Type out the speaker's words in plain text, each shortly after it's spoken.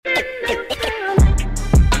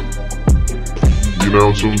You're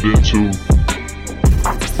now tuned into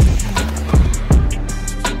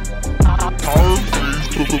Power Plays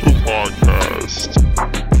Podcast.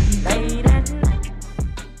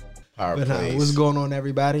 What's going on,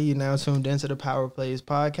 everybody? You're now tuned into the Power Plays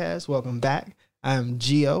Podcast. Welcome back. I'm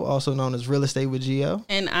Gio, also known as Real Estate with Gio.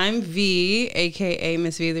 And I'm V, a.k.a.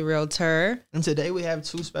 Miss V, the Realtor. And today we have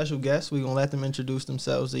two special guests. We're going to let them introduce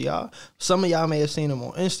themselves to y'all. Some of y'all may have seen them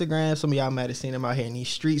on Instagram. Some of y'all might have seen them out here in these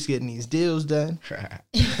streets getting these deals done.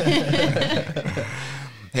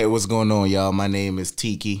 Hey, what's going on, y'all? My name is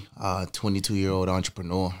Tiki, 22-year-old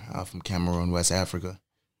entrepreneur from Cameroon, West Africa.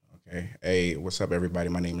 Okay. Hey, what's up, everybody?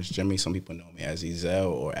 My name is Jimmy. Some people know me as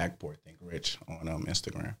Ezel or Akport Think Rich on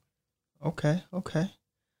Instagram. Okay.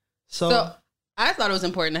 So I thought it was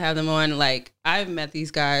important to have them on. Like, I've met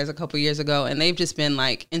these guys a couple years ago, and they've just been,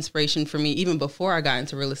 like, inspiration for me even before I got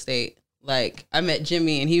into real estate. Like, I met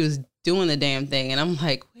Jimmy, and he was doing the damn thing, and I'm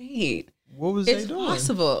like, wait. What was it's they doing?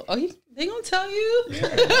 Possible. Oh, they gonna tell you?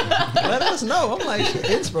 Yeah. Let us know. I'm like,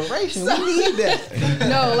 inspiration. We need that.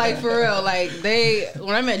 No, like, for real. Like,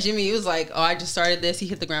 when I met Jimmy, he was like, oh, I just started this. He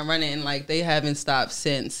hit the ground running, and, like, they haven't stopped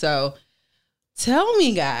since. So tell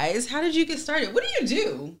me, guys, how did you get started? What do you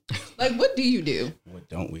do? Like, what do you do? What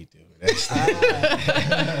don't we do? That's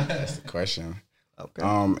the question. Okay.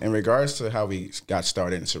 In regards to how we got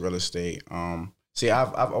started into real estate,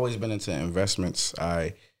 I've always been into investments.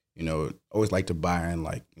 I always like to buy and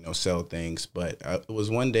sell things. But it was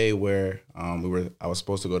one day where I was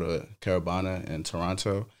supposed to go to Caribana in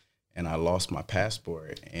Toronto, and I lost my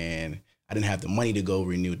passport, and I didn't have the money to go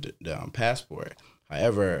renew the passport.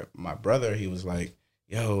 However, my brother, he was like,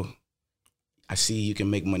 yo, I see you can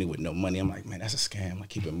make money with no money. I'm like, man, that's a scam. Like,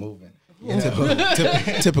 keep it moving.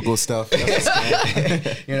 Typical stuff. That's a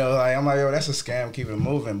scam. I'm like, yo, that's a scam. Keep it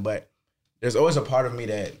moving. But there's always a part of me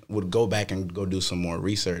that would go back and go do some more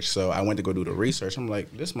research. So I went to go do the research. I'm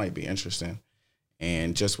like, this might be interesting.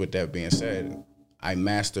 And just with that being said, I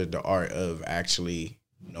mastered the art of actually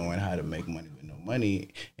knowing how to make money with no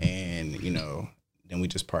money. And, then we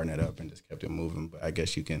just partnered up and just kept it moving. But I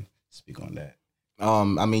guess you can speak on that.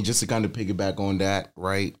 Just to kind of piggyback on that,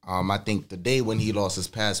 right? I think the day when he lost his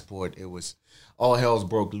passport, it was all hell's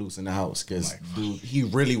broke loose in the house because, dude, he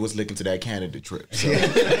really was looking to that Canada trip. So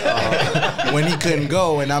when he couldn't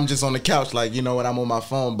go, and I'm just on the couch, like, you know what, I'm on my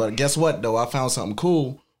phone. But guess what, though? I found something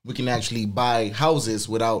cool. We can actually buy houses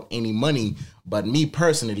without any money. But me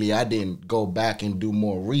personally, I didn't go back and do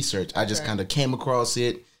more research. I just kind of came across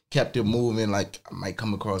it, kept it moving, like I might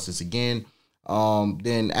come across this again.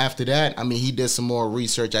 Then after that, he did some more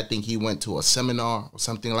research. I think he went to a seminar or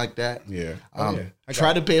something like that. Yeah.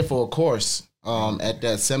 Tried to pay for a course at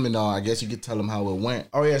that seminar. I guess you could tell him how it went.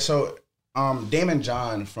 Oh, yeah. So Damon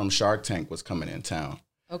John from Shark Tank was coming in town.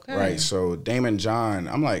 Okay. Right. So Damon John,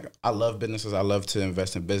 I'm like, I love businesses. I love to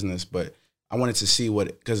invest in business, but I wanted to see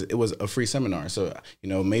because it was a free seminar. So,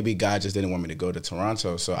 maybe God just didn't want me to go to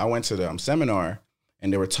Toronto. So I went to the seminar,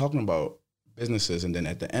 and they were talking about businesses, and then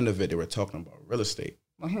at the end of it, they were talking about real estate.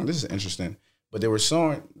 This is interesting. But they were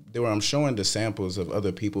showing the samples of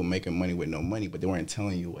other people making money with no money, but they weren't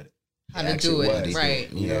telling you how to do it, right?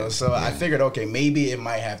 I figured, okay, maybe it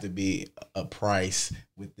might have to be a price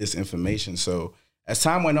with this information. So as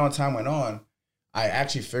time went on, I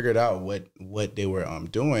actually figured out what they were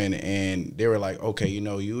doing, and they were like, okay,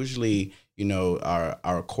 usually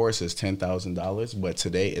our course is $10,000, but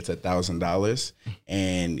today it's $1,000,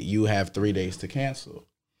 and you have 3 days to cancel.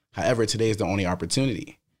 However, today is the only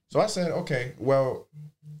opportunity. So I said, okay, well,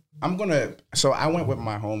 so I went with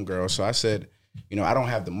my homegirl. So I said, I don't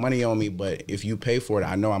have the money on me, but if you pay for it,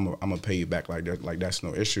 I know I'm gonna pay you back like that. Like, that's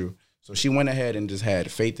no issue. So she went ahead and just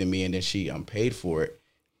had faith in me, and then she paid for it.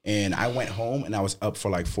 And I went home, and I was up for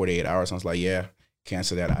like 48 hours. I was like, yeah,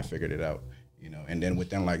 cancel that. I figured it out. And then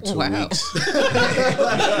within like 2 weeks,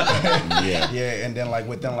 and then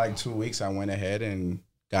within 2 weeks, I went ahead and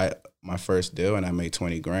got my first deal, and I made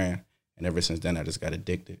 $20,000. And ever since then, I just got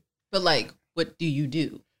addicted. But what do you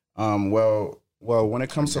do? Well, when it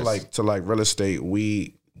comes to real estate,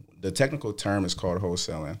 the technical term is called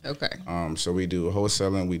wholesaling. Okay. So we do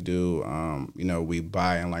wholesaling. We do, we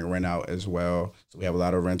buy and rent out as well. So we have a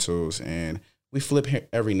lot of rentals, and we flip here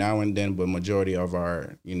every now and then, but majority of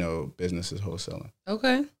our, business is wholesaling.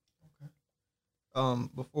 Okay.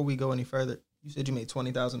 Before we go any further, you said you made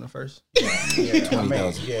 $20,000 at first. Yeah,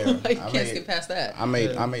 20,000. Yeah, I can't skip past that. I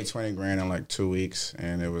made $20,000 in 2 weeks,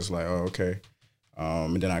 and it was like, oh, okay.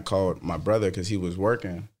 And then I called my brother because he was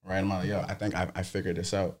working. Right, I'm like, yo, I think I figured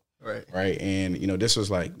this out. Right. And this was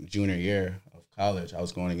like junior year of college. I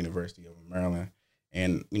was going to University of Maryland.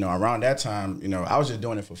 And, you know, around that time, you know, I was just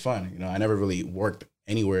doing it for fun. You know, I never really worked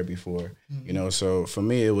anywhere before, you know. So for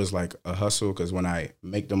me, it was like a hustle because when I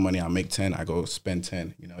make the money, I make 10, I go spend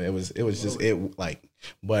 10. You know, it was just it like,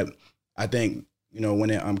 but I think, you know, when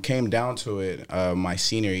it came down to it, my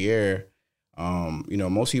senior year, you know,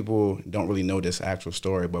 most people don't really know this actual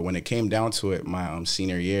story, but when it came down to it, my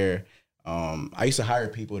senior year, I used to hire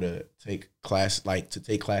people to take classes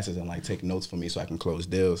and like take notes for me so I can close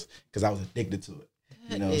deals because I was addicted to it.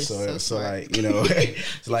 You know, so like, you know,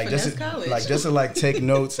 it's like just to like take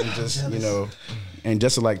notes and just, you know, and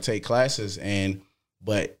just to like take classes.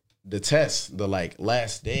 But the test, the like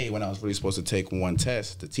last day when I was really supposed to take one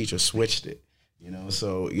test, the teacher switched it. You know,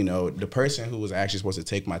 so, you know, the person who was actually supposed to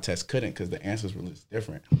take my test couldn't because the answers were just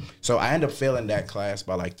different. So I ended up failing that class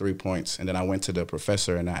by like 3 points. And then I went to the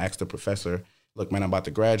professor and I asked the professor, look, man, I'm about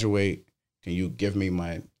to graduate. Can you give me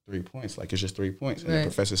my 3 points? Like, it's just 3 points. And the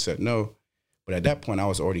professor said no. But at that point, I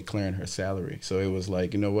was already clearing her salary. So it was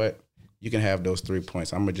like, you know what? You can have those 3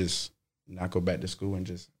 points. I'm going to just not go back to school and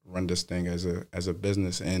just run this thing as a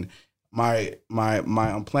business. And my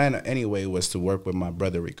plan anyway was to work with my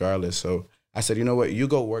brother regardless. So I said, you know what, you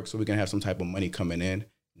go work so we can have some type of money coming in.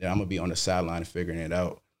 Then I'm going to be on the sideline figuring it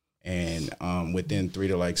out. And within 3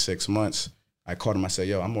 to like 6 months, I called him. I said,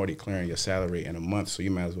 yo, I'm already clearing your salary in a month, so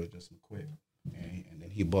you might as well just quit. And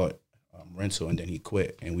then he bought rental, and then he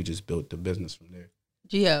quit. And we just built the business from there.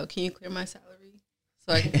 Gio, can you clear my salary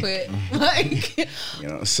so I can quit? Like, you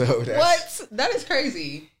know, so that's... What? That is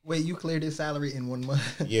crazy. Wait, you cleared his salary in 1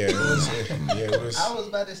 month? Yeah, it was. I was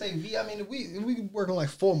about to say, V, I mean, if we work on like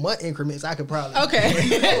 4 month increments, I could probably.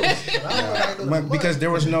 Okay. Because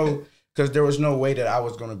there was no way that I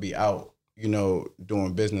was going to be out, you know,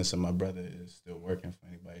 doing business and my brother is still working for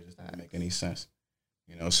anybody. It just didn't make any sense.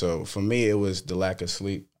 You know, so for me, it was the lack of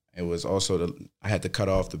sleep. It was also I had to cut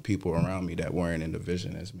off the people around me that weren't in the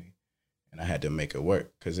vision as me. And I had to make it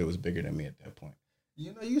work because it was bigger than me at that point.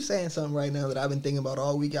 You know, you saying something right now that I've been thinking about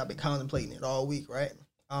all week. I've been contemplating it all week, right?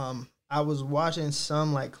 I was watching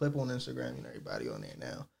some like clip on Instagram, you know, everybody on there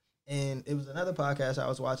now. And it was another podcast I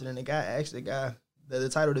was watching, and the guy asked the guy, the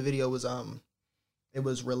title of the video was it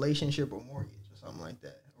was Relationship or Mortgage or something like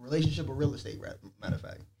that. Relationship or Real Estate, matter of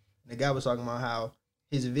fact. And the guy was talking about how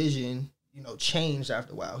his vision, you know, changed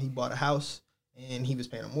after a while. He bought a house and he was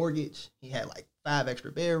paying a mortgage. He had like 5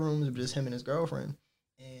 extra bedrooms, it was just him and his girlfriend.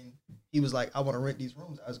 And he was like, I want to rent these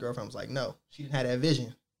rooms. His girlfriend was like, no, she didn't have that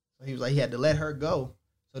vision. So he was like, he had to let her go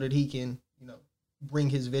so that he can, you know, bring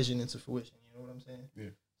his vision into fruition. You know what I'm saying? Yeah.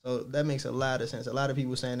 So that makes a lot of sense. A lot of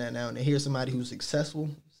people saying that now, and they hear somebody who's successful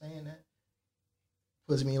saying that.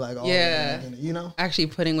 Puts me like, you know? Actually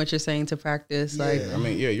putting what you're saying to practice. Yeah. Like, I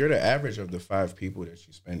mean, yeah, you're the average of the 5 people that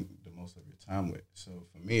you spend the most of your time with. So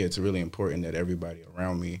for me, it's really important that everybody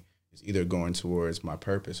around me is either going towards my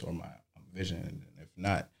purpose or my vision. And if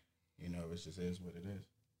not, you know, it just is what it is.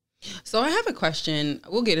 So I have a question.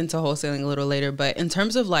 We'll get into wholesaling a little later, but in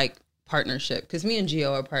terms of like partnership, because me and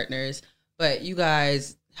Gio are partners, but you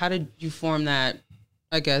guys, how did you form that,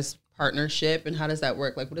 I guess, partnership, and how does that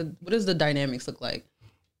work? Like, what does the dynamics look like?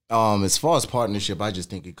 As far as partnership, I just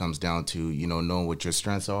think it comes down to, you know, knowing what your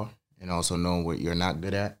strengths are and also knowing what you're not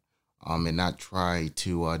good at, and not try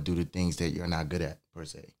to do the things that you're not good at, per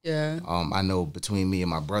se. Yeah. I know between me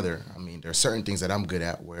and my brother, I mean, there are certain things that I'm good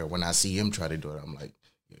at where when I see him try to do it, I'm like,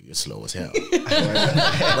 you're slow as hell.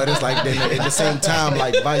 But it's like then at the same time,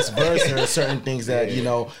 like vice versa, there are certain things that, you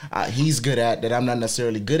know, he's good at that I'm not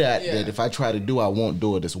necessarily good at, that if I try to do, I won't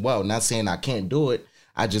do it as well. Not saying I can't do it.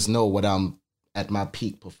 I just know what I'm at my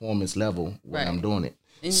peak performance level when I'm doing it.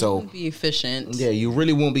 And so you won't be efficient. Yeah, you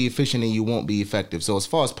really won't be efficient and you won't be effective. So as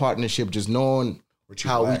far as partnership, just knowing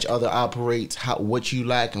how each other operates, what you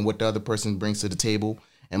lack and what the other person brings to the table,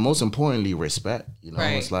 and most importantly, respect. You know,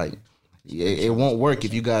 it's like it won't work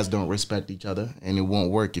if you guys don't respect each other, and it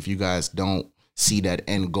won't work if you guys don't see that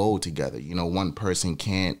end goal together. You know, one person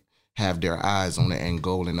can't have their eyes on the end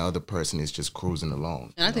goal and the other person is just cruising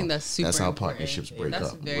along. And I think that's super important. That's how partnerships break up.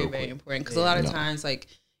 That's very, very important. Because a lot of times, like,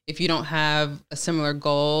 if you don't have a similar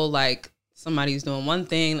goal, like somebody's doing one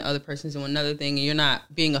thing, the other person's doing another thing, and you're not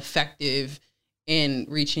being effective in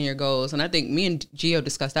reaching your goals. And I think me and Gio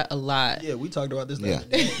discussed that a lot. Yeah, we talked about this.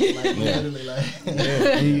 Literally,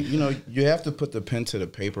 you know, you have to put the pen to the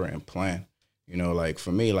paper and plan. You know, like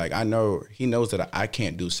for me, like I know he knows that I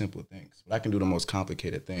can't do simple things, but I can do the most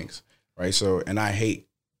complicated things, right? So, and I hate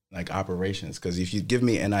like operations because if you give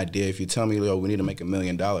me an idea, if you tell me, yo, we need to make $1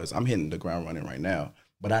 million, I'm hitting the ground running right now.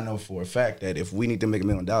 But I know for a fact that if we need to make $1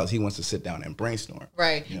 million, he wants to sit down and brainstorm.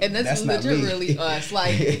 Right. You know, And that's not me. literally us.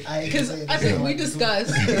 Like, because I think we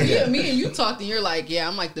discussed, me and you talked, and you're like, yeah,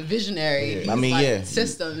 I'm like the visionary. Yeah. He's I mean, like yeah.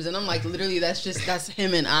 systems. And I'm like, literally, that's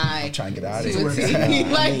him and I. I'm trying to get out of to a here. T.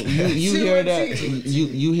 Like, You to hear a that? T.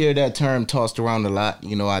 You hear that term tossed around a lot.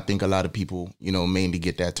 You know, I think a lot of people, you know, mainly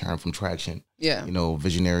get that term from Traction. Yeah. You know,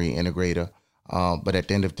 visionary integrator. But at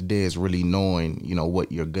the end of the day, it's really knowing, you know, what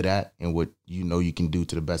you're good at and what you know you can do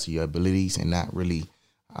to the best of your abilities, and not really,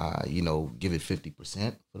 you know, give it 50%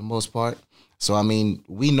 for the most part. So, I mean,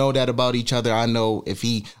 we know that about each other. I know if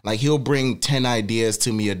he'll bring 10 ideas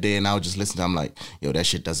to me a day and I'll just listen to him like, yo, that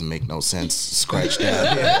shit doesn't make no sense. Scratch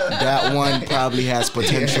that. That one probably has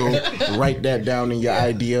potential. Write that down in your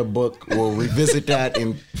idea book or revisit that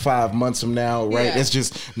in 5 months from now, right? Yeah. It's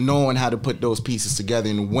just knowing how to put those pieces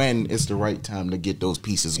together and when it's the right time to get those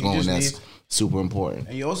pieces going. just That's need- super important.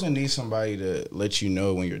 And you also need somebody to let you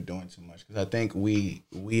know when you're doing too much. Because I think we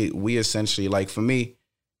essentially, like for me,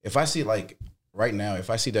 if I see like right now, if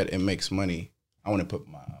I see that it makes money, I want to put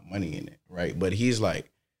my money in it, right? But he's like,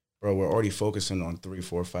 bro, we're already focusing on 3,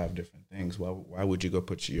 4, 5 different things. Why would you go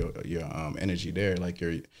put your energy there? Like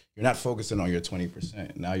you're not focusing on your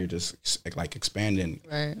 20%. Now you're just like expanding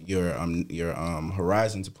your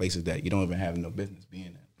horizon to places that you don't even have no business being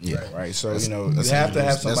in. Yeah. Right. So you know you have to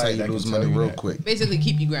have somebody That's how you that lose can money tell you real that. quick. Basically,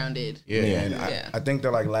 keep you grounded. Yeah, and Yeah. I think the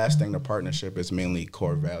like last thing, the partnership is mainly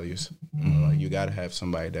core values. You know, like you got to have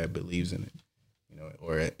somebody that believes in it, you know,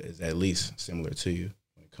 or is at least similar to you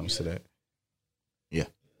when it comes to that. Yeah.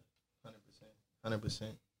 100%.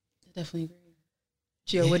 Definitely agree.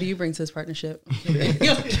 Gio, what do you bring to this partnership?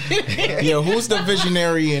 Yeah, who's the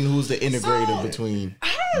visionary and who's the integrator between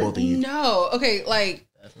both of you? No. Okay, like,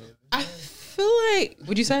 I feel like,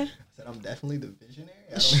 what'd you say? I said I'm definitely the visionary.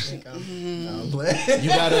 I don't think I'm playing.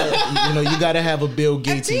 You gotta have a Bill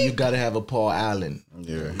Gates and you gotta have a Paul Allen.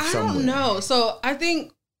 Yeah. I don't know. So I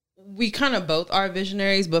think we kind of both are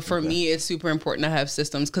visionaries, but for me, it's super important to have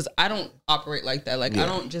systems because I don't operate like that. Like, I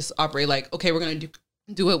don't just operate like, okay, we're going to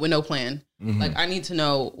do it with no plan. Like, I need to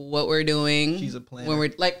know what we're doing. She's a planner. When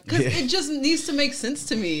we're like, because it just needs to make sense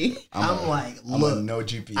to me. I'm like, I'm look, on no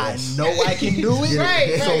GPS. I know I can do it,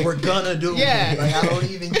 Right, so right. we're gonna do Yeah. it. Like I don't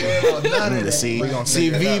even care about none of that. See,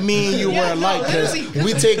 Like, me and you were alike because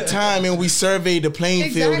we take time and we survey the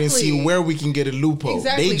playing field and see Exactly. where we can get a loophole.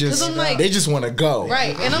 Exactly, They 'cause I'm like- just want to go.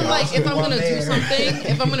 Right. And I'm like, if I'm One going to do there.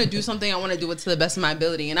 something, I want to do it to the best of my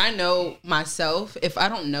ability. And I know myself, if I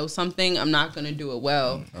don't know something, I'm not going to do it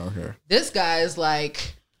well. Okay. This guy is like,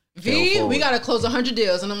 Fail V, forward. we got to close 100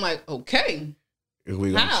 deals. And I'm like, okay.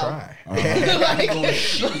 We're gonna How? try. Like, when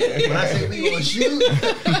I say we gonna shoot,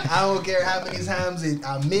 I don't care how many times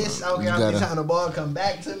I miss. I don't care how many gotta- times the ball come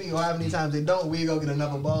back to me or how many times it don't. We go get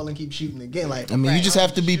another ball and keep shooting again. Like I mean, you Right. just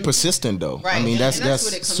have to be persistent, though. I Right. mean, that's And that's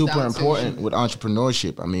what it comes super down to. important with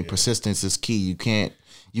entrepreneurship. I mean, persistence is key. You can't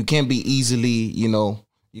be easily,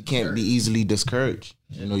 you can't be easily discouraged.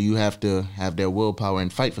 You know, you have to have that willpower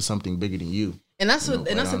and fight for something bigger than you. and that's You know, what,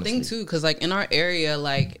 and that's quite the thing honestly. too, because like in our area,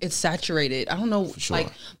 like it's saturated. I don't know, sure.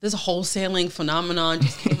 like this wholesaling phenomenon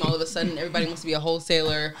just came all of a sudden. Everybody wants to be a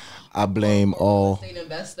wholesaler, I blame all estate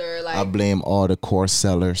investor, like the course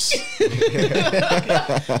sellers.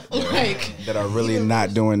 like That are really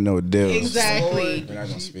not doing no deals. exactly. We're not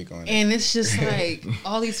gonna speak on it. And it's just like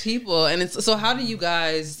all these people. And it's so how do you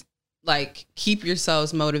guys like keep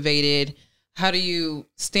yourselves motivated? How do you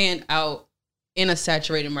stand out in a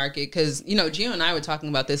saturated market? Because, Gio and I were talking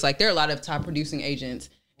about this. Like there are a lot of top producing agents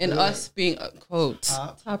and us being, quote,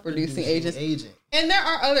 top producing agents. And there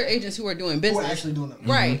are other agents who are doing Who business. are actually doing it.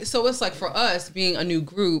 Right. So it's like for us being a new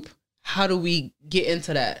group, how do we get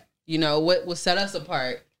into that? What will set us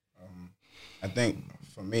apart? I think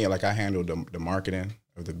for me, like I handle the marketing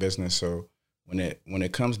of the business. So when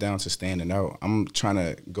it comes down to standing out, I'm trying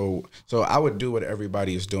to go. So I would do what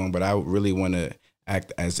everybody is doing, but I would really want to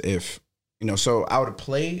act as if, so I would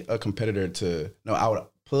play a I would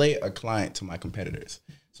play a client to my competitors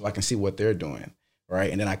so I can see what they're doing. Right.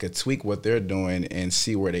 And then I could tweak what they're doing and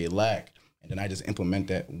see where they lack. And then I just implement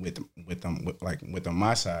that with on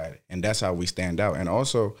my side. And that's how we stand out. And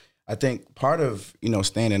also, I think part of,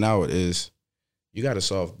 standing out is you got to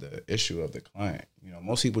solve the issue of the client.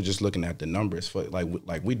 Most people just looking at the numbers for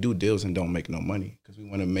like we do deals and don't make no money because we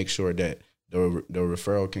want to make sure that the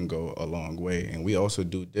referral can go a long way. And we also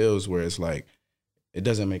do deals where it's like it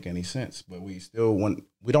doesn't make any sense, but we don't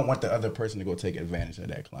want the other person to go take advantage of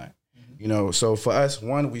that client. So for us,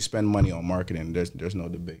 one, we spend money on marketing. There's no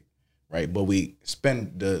debate, right? But we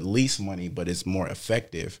spend the least money, but it's more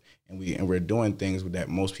effective, and we're doing things that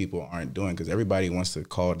most people aren't doing because everybody wants to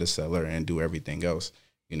call the seller and do everything else.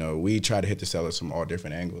 You know, we try to hit the sellers from all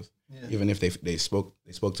different angles. Yeah. Even if they spoke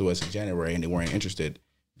to us in January and they weren't interested,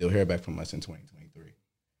 they'll hear back from us in 2023.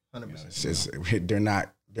 100%. You know, it's just,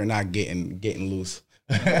 they're not getting loose.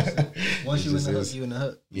 Once you in the hook, you in the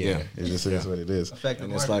hook. Yeah, it just is what it is. Effective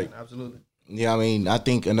and it's marketing, like, absolutely. Yeah, I mean, I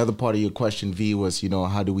think another part of your question, V, was, you know,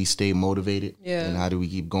 how do we stay motivated? Yeah. And how do we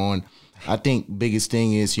keep going? I think biggest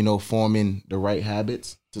thing is, you know, forming the right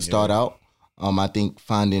habits to start out. I think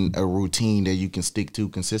finding a routine that you can stick to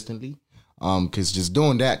consistently. Because just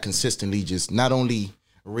doing that consistently just not only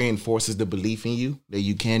reinforces the belief in you that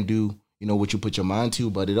you can do, you know, what you put your mind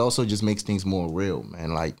to, but it also just makes things more real,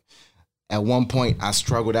 man. Like, at one point, I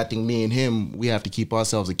struggled. I think me and him, we have to keep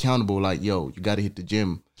ourselves accountable. Like, yo, you got to hit the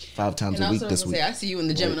gym 5 times a week this week. I see you in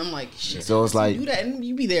the gym, and I'm like, shit. So it's like, do that, and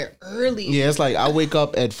you be there early. Yeah, it's like I wake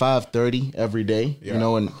up at 5:30 every day, you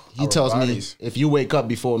know, and he tells me, if you wake up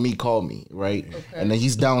before me, call me, right? Okay. And then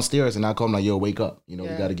he's downstairs, and I call him like, yo, wake up. You know,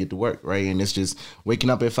 we got to get to work, right? And it's just waking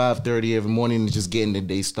up at 5:30 every morning and just getting the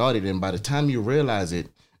day started. And by the time you realize it,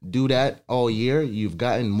 do that all year, you've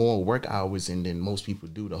gotten more work hours in than most people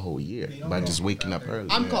do the whole year by just waking up early.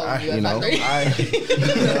 I'm calling you at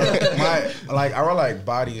 5:30. Our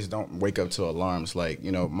bodies don't wake up to alarms. Like,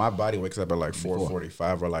 you know, my body wakes up at like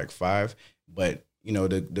 4:45 or like 5. But, you know,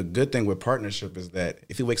 the good thing with partnership is that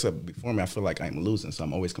if he wakes up before me, I feel like I'm losing. So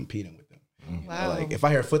I'm always competing with him. Wow. Like, if I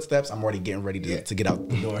hear footsteps, I'm already getting ready to get out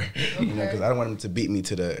the door. Okay. You know, because I don't want him to beat me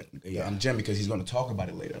to the gym because he's going to talk about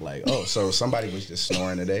it later. Like, oh, so somebody was just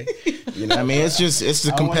snoring today. You know, I mean, it's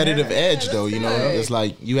the competitive edge, though. You know, it's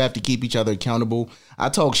like you have to keep each other accountable. I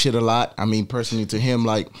talk shit a lot. I mean, personally to him,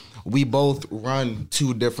 like, we both run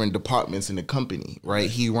 2 different departments in the company, right?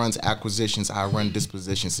 He runs acquisitions, I run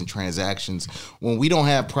dispositions and transactions. When we don't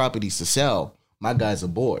have properties to sell, my guys are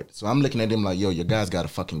bored. So I'm looking at him like, yo, your guys got to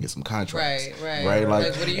fucking get some contracts. Right. Like,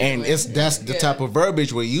 what are you and doing? that's the type of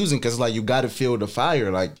verbiage we're using because, like, you got to fuel the fire.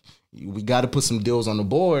 Like, we got to put some deals on the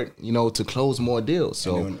board, you know, to close more deals.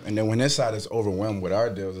 So and then when this side is overwhelmed with our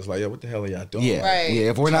deals, it's like, yo, what the hell are y'all doing? Yeah,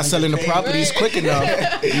 if we're not selling the properties quick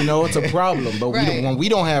enough, you know, it's a problem. But when we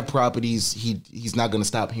don't have properties, he's not going to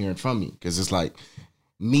stop hearing from me because it's like,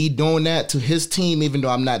 me doing that to his team, even though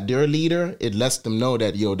I'm not their leader, it lets them know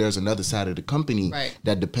that, yo, there's another side of the company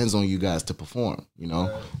that depends on you guys to perform, you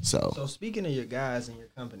know? So speaking of your guys and your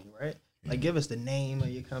company, right? Like, give us the name of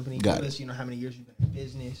your company. Give us, you know, how many years you've been in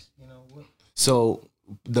business, you know. So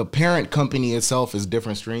the parent company itself is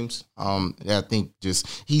Different Streams. I think just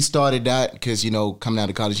he started that because, you know, coming out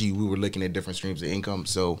of college, we were looking at different streams of income.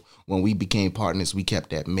 So when we became partners, we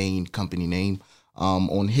kept that main company name.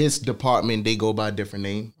 On his department, they go by a different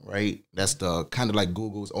name, right? That's the kind of like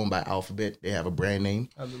Google's owned by Alphabet. They have a brand name.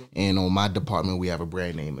 And on my department, we have a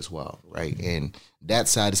brand name as well, right? And that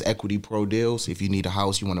side is Equity Pro Deals. If you need a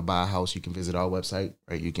house, you want to buy a house, you can visit our website,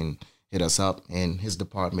 right? You can hit us up. And his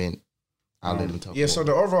department, I'll let him talk. Yeah, so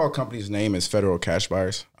the overall company's name is Federal Cash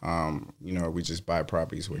Buyers. You know, we just buy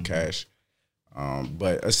properties with cash.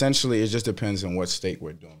 But essentially, it just depends on what state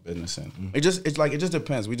we're doing business in. It just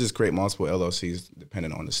depends. We just create multiple LLCs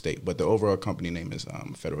depending on the state. But the overall company name is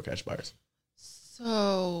Federal Cash Buyers.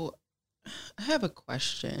 So, I have a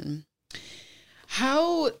question.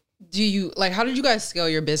 How did you guys scale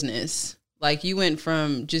your business? Like, you went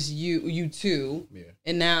from just you two,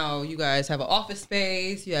 and now you guys have an office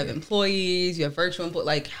space. You have employees. You have virtual employees.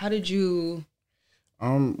 Like, how did you?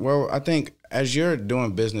 Well, I think as you're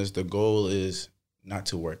doing business, the goal is not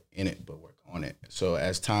to work in it, but work on it. So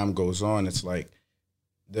as time goes on, it's like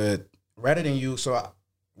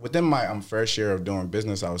within my first year of doing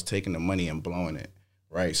business, I was taking the money and blowing it,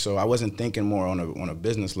 right? So I wasn't thinking more on a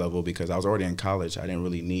business level because I was already in college. I didn't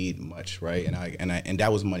really need much, right? And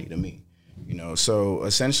that was money to me, you know. So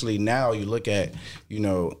essentially now you look at, you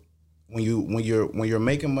know, when you're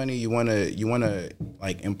making money, you wanna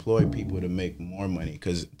like employ people to make more money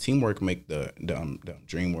because teamwork make the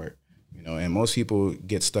dream work, you know. And most people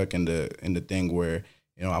get stuck in the thing where,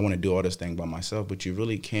 you know, I want to do all this thing by myself, but you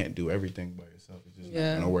really can't do everything by yourself. It's just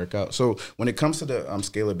not gonna work out. So when it comes to the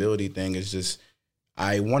scalability thing, it's just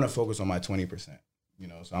I want to focus on my 20%. You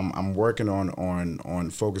know, so I'm working on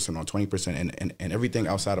focusing on 20% and everything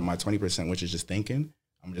outside of my 20%, which is just thinking,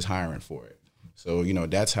 I'm just hiring for it. So, you know,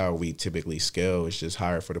 that's how we typically scale. It's just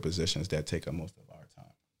hire for the positions that take up most of our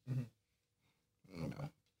time. You know.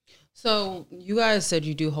 So you guys said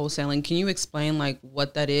you do wholesaling. Can you explain like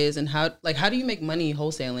what that is and how do you make money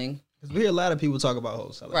wholesaling? Because we hear a lot of people talk about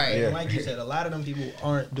wholesaling. Right. Yeah. Like you said, a lot of them people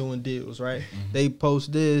aren't doing deals, right? They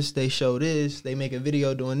post this, they show this, they make a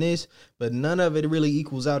video doing this, but none of it really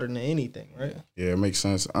equals out into anything, right? Yeah, it makes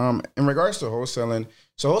sense. In regards to wholesaling,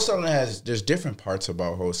 So wholesaling there's different parts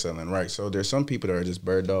about wholesaling, right? So there's some people that are just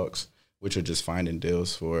bird dogs, which are just finding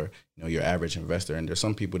deals for, your average investor. And there's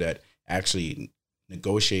some people that actually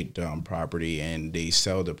negotiate property and they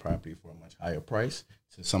sell the property for a much higher price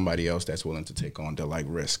to somebody else that's willing to take on the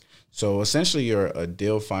risk. So essentially you're a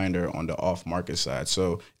deal finder on the off market side.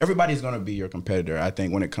 So everybody's going to be your competitor. I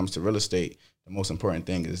think when it comes to real estate, the most important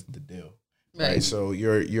thing is the deal. Right. So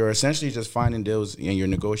you're essentially just finding deals and you're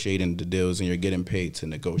negotiating the deals and you're getting paid to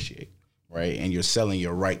negotiate, right? And you're selling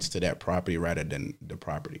your rights to that property rather than the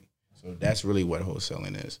property. So that's really what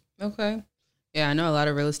wholesaling is. Okay. Yeah, I know a lot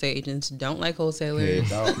of real estate agents don't like wholesalers.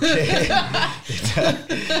 But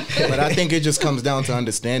I think it just comes down to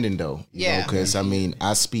understanding, though. Because,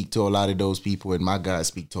 I speak to a lot of those people and my guys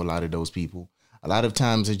speak to a lot of those people. A lot of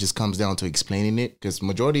times it just comes down to explaining it because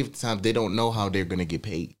majority of the time they don't know how they're going to get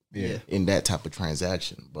paid in that type of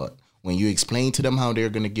transaction. But when you explain to them how they're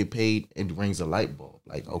going to get paid, it rings a light bulb.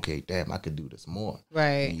 Like, okay, damn, I could do this more.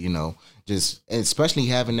 Right. And, just especially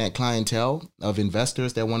having that clientele of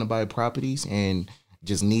investors that want to buy properties and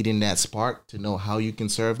just needing that spark to know how you can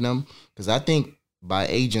serve them. Because I think by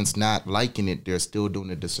agents not liking it, they're still doing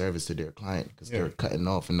a disservice to their client because they're cutting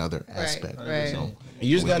off another aspect. Right. So,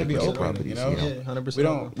 you just got to be open, properties,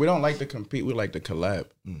 100%. We don't like to compete. We like to collab.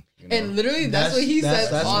 And literally, that's what he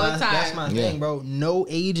says all the time. That's my thing, bro. No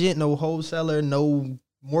agent, no wholesaler, no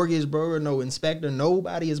mortgage broker, no inspector.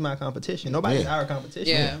 Nobody is my competition. Nobody's our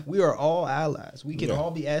competition. Yeah. We are all allies. We can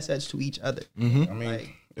all be assets to each other.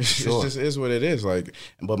 It just is what it is.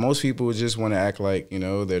 But most people just want to act like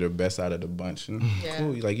they're the best out of the bunch. And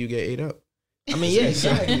cool, you get ate up.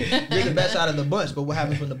 Exactly. You're the best out of the bunch, but what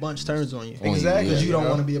happens when the bunch turns on you? Exactly. Because you don't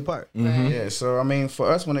want to be a part. Yeah. So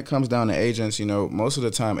for us, when it comes down to agents, most of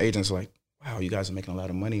the time agents are like, wow, you guys are making a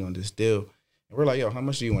lot of money on this deal, and we're like, yo, how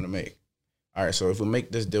much do you want to make? All right, so if we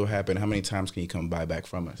make this deal happen, how many times can you come buy back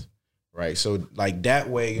from us? Right. So that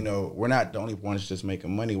way, we're not the only ones just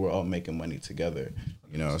making money. We're all making money together.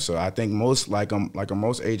 So I think most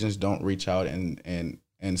most agents don't reach out and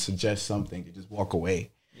suggest something. They just walk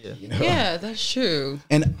away. Yeah, that's true.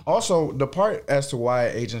 And also the part as to why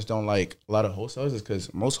agents don't like a lot of wholesalers is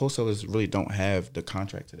because most wholesalers really don't have the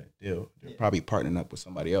contract to that deal. They're probably partnering up with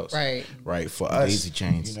somebody else. Right. Right. For us, daisy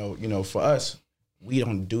chains. For us, we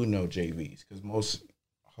don't do no JVs because most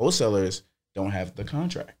wholesalers don't have the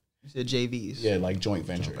contract. You said JVs. Yeah, like joint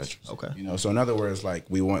ventures. Okay. So in other words,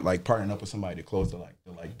 we want partnering up with somebody to close the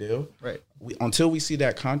deal. Right. Until we see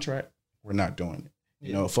that contract, we're not doing it.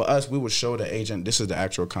 For us, we would show the agent this is the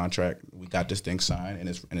actual contract. We got this thing signed and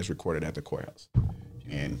it's recorded at the courthouse.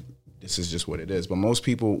 And this is just what it is. But most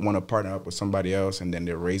people want to partner up with somebody else and then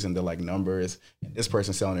they're raising the numbers. And this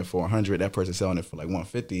person selling it for 100, that person selling it for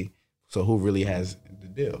 150. So who really has the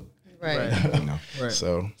deal? Right. Right.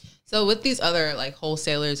 So with these other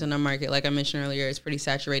wholesalers in the market, like I mentioned earlier, it's pretty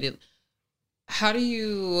saturated. How do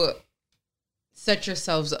you set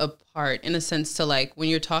yourselves apart in a sense to when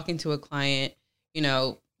you're talking to a client,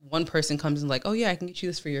 one person comes and oh yeah, I can get you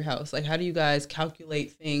this for your house. How do you guys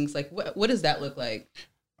calculate things? What does that look like?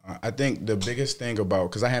 I think the biggest thing about,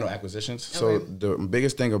 because I handle acquisitions, so the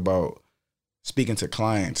biggest thing about speaking to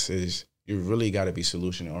clients is you really got to be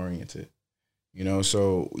solution oriented.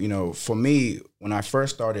 For me, when I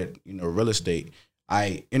first started, real estate,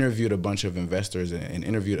 I interviewed a bunch of investors and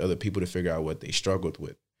interviewed other people to figure out what they struggled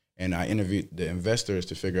with. And I interviewed the investors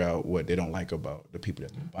to figure out what they don't like about the people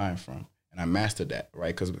that they're buying from. And I mastered that,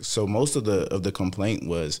 right? So most of the complaint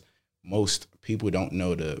was most people don't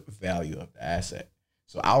know the value of the asset.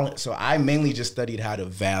 So I mainly just studied how to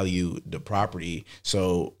value the property.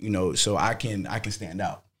 So I can stand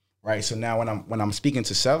out. Right. So now when I'm speaking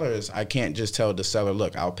to sellers, I can't just tell the seller,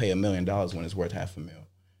 look, I'll pay $1 million when it's worth $500,000.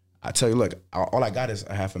 I tell you, look, all I got is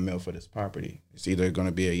 $500,000 for this property. It's either going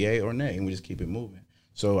to be a yay or nay, and we just keep it moving.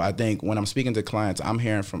 So I think when I'm speaking to clients, I'm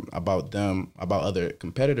hearing about other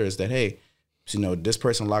competitors that, hey, this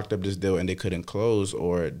person locked up this deal and they couldn't close,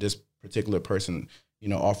 or this particular person,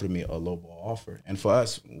 offered me a lowball offer. And for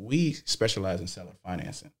us, we specialize in seller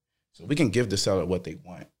financing. So we can give the seller what they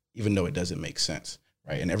want, even though it doesn't make sense.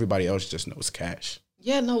 Right, and everybody else just knows cash.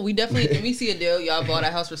 Yeah, no, we definitely, when we see a deal, y'all bought a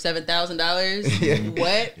house for $7,000.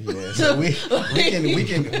 What? Yeah, so we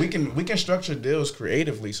can structure deals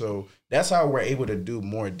creatively. So that's how we're able to do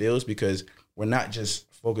more deals because we're not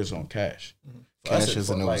just focused on cash. Cash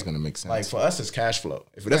isn't always going to make sense. For us, it's cash flow.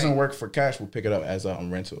 If it doesn't work for cash, we'll pick it up as a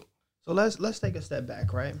rental. So let's take a step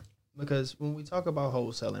back, right? Because when we talk about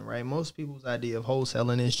wholesaling, right, most people's idea of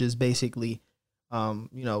wholesaling is just basically,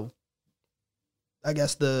 I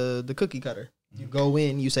guess the cookie cutter. You go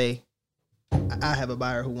in, you say, I have a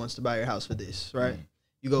buyer who wants to buy your house for this, right?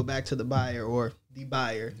 You go back to the buyer or the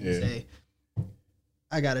buyer and say,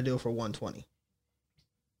 I got a deal for 120.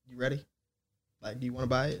 You ready? Like, do you want to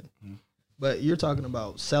buy it? Mm-hmm. But you're talking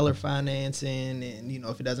about seller financing and,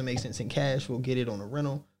 if it doesn't make sense in cash, we'll get it on a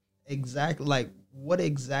rental. Exactly. Like, what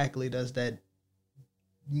exactly does that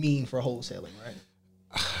mean for wholesaling, right?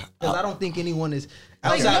 Because I don't think anyone is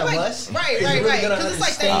outside of us. Right. Because it's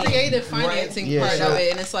like that creative financing part of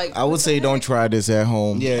it. And it's like, I would say don't try this at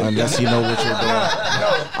home unless you know what you're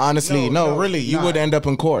doing. Honestly, really. You would end up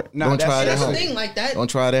in court. Don't try it at home. Thing like that. Don't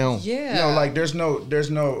try it at home. Yeah. No, like there's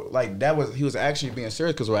no like he was actually being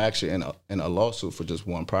serious because we're actually in a lawsuit for just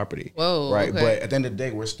one property. Whoa. Right. Okay. But at the end of the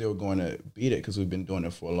day, we're still going to beat it because we've been doing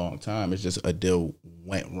it for a long time. It's just a deal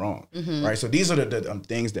went wrong. Mm-hmm. Right. So these are the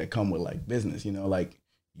things that come with like business, like.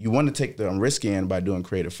 You want to take the risk in by doing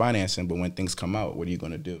creative financing, but when things come out, what are you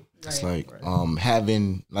going to do? It's like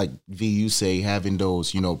having, like V, you say, having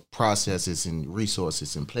those, processes and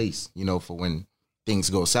resources in place, for when things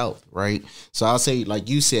go south, right? So I'll say, like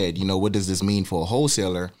you said, what does this mean for a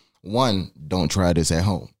wholesaler? One, don't try this at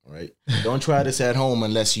home, right? Don't try this at home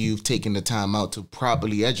unless you've taken the time out to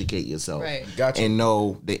properly educate yourself and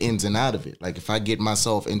know the ins and out of it. Like if I get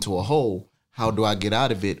myself into a hole, how do I get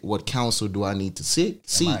out of it? What counsel do I need to seek?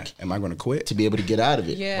 Am I going to quit? To be able to get out of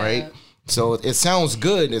it, right? So it sounds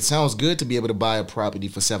good. It sounds good to be able to buy a property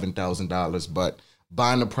for $7,000, but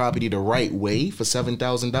buying a property the right way for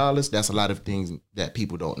 $7,000, that's a lot of things that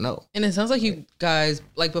people don't know. And it sounds like you guys,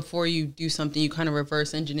 like before you do something, you kind of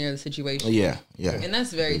reverse engineer the situation. Yeah. And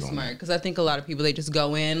that's very smart because I think a lot of people, they just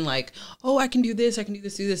go in like, oh, I can do this, do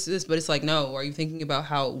this. But it's like, no, are you thinking about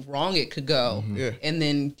how wrong it could go? Mm-hmm. Yeah. And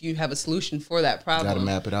then you have a solution for that problem. Got to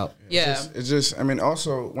map it out. Yeah. It's just, I mean,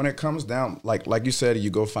 also when it comes down, like you said, you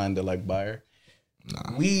go find the buyer.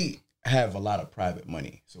 We have a lot of private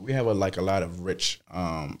money. So we have a lot of rich,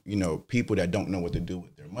 people that don't know what to do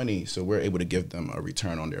with their money. So we're able to give them a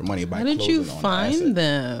return on their money by closing on the asset. How did you find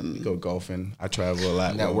them? We go golfing. I travel a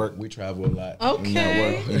lot. Network. We travel a lot. Okay.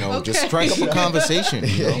 Network. Just strike up a conversation.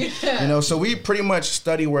 So we pretty much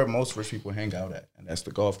study where most rich people hang out at, and that's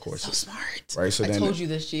the golf courses. So smart. Right. So I told you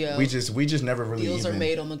this, Gio. We just never really deals are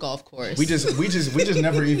made on the golf course. We just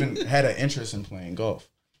never even had an interest in playing golf.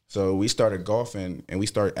 So we started golfing and we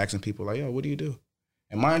started asking people like, yo, what do you do?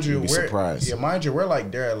 And mind you, we're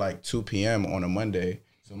like there at like 2 p.m. on a Monday.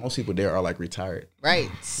 So most people there are like retired. Right.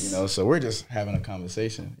 So we're just having a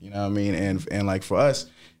conversation, you know what I mean? And like for us,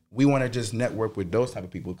 we want to just network with those type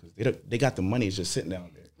of people because they got the money just sitting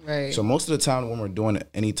down there. Right. So most of the time when we're doing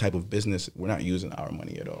any type of business, we're not using our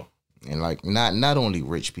money at all. And like not only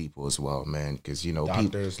rich people as well, man, because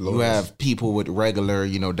doctors, you have people with regular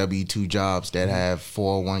W-2 jobs that have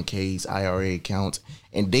 401ks, IRA accounts,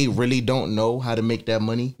 and they really don't know how to make that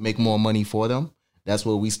money, make more money for them. That's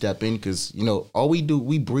where we step in because all we do,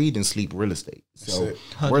 we breathe and sleep real estate. So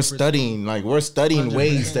we're studying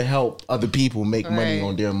ways to help other people make money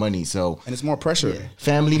on their money. So and it's more pressure.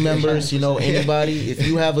 Family members, anybody, if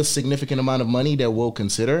you have a significant amount of money that we'll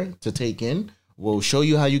consider to take in, we'll show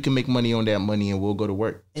you how you can make money on that money, and we'll go to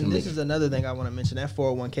work. And this is another thing I want to mention, that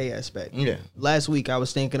 401k aspect. Yeah. Last week, I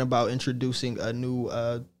was thinking about introducing a new,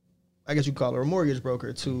 I guess you call her a mortgage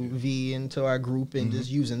broker, to V and to our group and just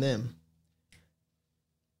using them.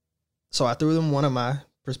 So I threw them one of my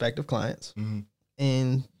prospective clients,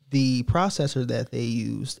 and the processor that they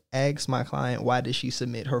used asked my client, why did she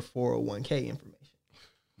submit her 401k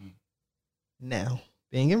information? Now,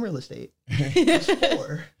 being in real estate,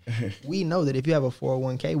 we know that if you have a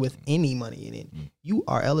 401k with any money in it, you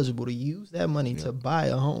are eligible to use that money to buy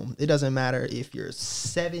a home. It doesn't matter if you're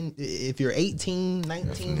 18,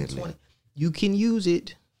 19, 20. You can use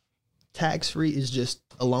it. Tax-free is just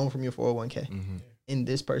a loan from your 401k. And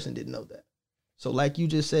this person didn't know that. So like you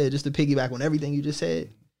just said, just to piggyback on everything you just said,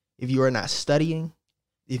 if you are not studying,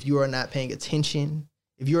 if you are not paying attention,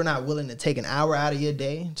 if you're not willing to take an hour out of your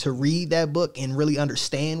day to read that book and really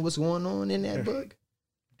understand what's going on in that book,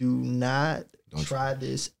 do not try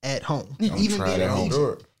this at home. Even being an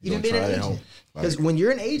agent. Even being an agent. Because when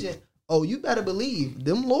you're an agent, you better believe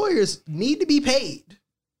them lawyers need to be paid.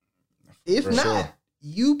 If not,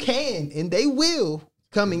 you can and they will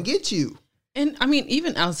come and get you. And I mean,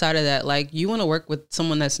 even outside of that, like you want to work with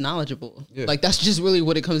someone that's knowledgeable. Yeah. Like that's just really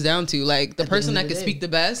what it comes down to. Like the person that can speak the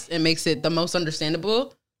best and makes it the most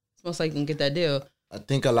understandable, it's most likely can get that deal. I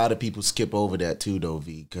think a lot of people skip over that too, though,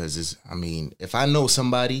 V, because if I know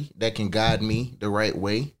somebody that can guide me the right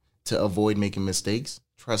way to avoid making mistakes,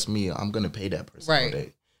 trust me, I'm going to pay that person all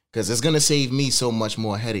day. Because it's going to save me so much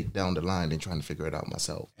more headache down the line than trying to figure it out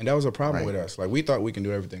myself. And that was a problem with us. Like, we thought we can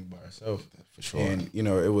do everything by ourselves. For sure. And, you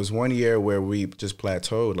know, it was one year where we just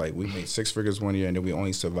plateaued. Like, we made 6 figures one year, and then we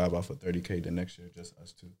only survived off of $30K the next year, just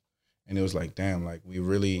us two. And it was like, damn, like, we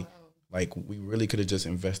really could have just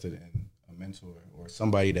invested in a mentor or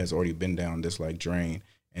somebody that's already been down this, like, drain.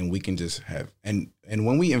 And we can just have, and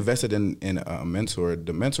when we invested in a mentor,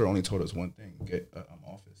 the mentor only told us one thing: get an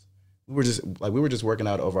office. We were just working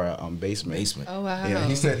out of our basement. Oh wow! Yeah,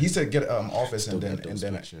 he said get an office and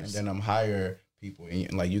then hire people.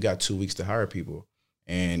 And like, you got 2 weeks to hire people,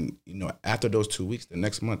 and you know, after those 2 weeks, the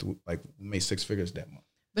next month, like, we made 6 figures that month.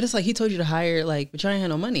 But it's like he told you to hire, like, but y'all ain't had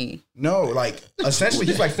no money. No, like, essentially,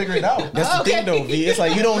 he's like, figure it out. That's the thing, though, V. It's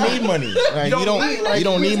like, you don't need money. Like, you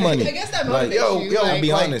don't need money. I guess that like, motivates you. I'll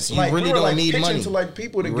be honest. You really we were, don't need money. To, like,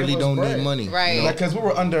 people to you give really us don't bread. need money. Right. You know? Like, because we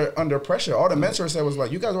were under pressure. All the mentor said was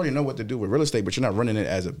like, you guys already know what to do with real estate, but you're not running it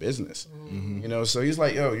as a business. Mm-hmm. You know, so he's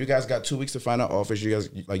like, yo, you guys got 2 weeks to find an office. You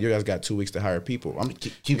guys got 2 weeks to hire people.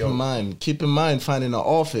 Keep in mind, finding an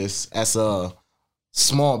office as a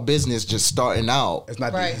small business just starting out. It's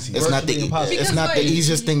not the easiest. It's not the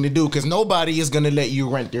easiest thing to do, because nobody is gonna let you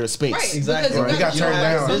rent their space. Right, exactly. You got turned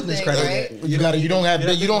down. Business credit. Right? You don't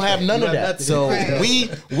have none of that. So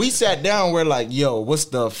we sat down. We're like, yo, what's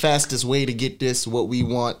the fastest way to get this what we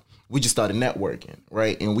want? We just started networking,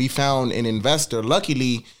 right? And we found an investor.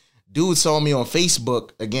 Luckily, dude saw me on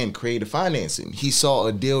Facebook, again, creative financing. He saw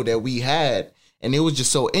a deal that we had, and it was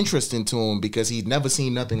just so interesting to him because he'd never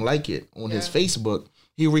seen nothing like it on his Facebook.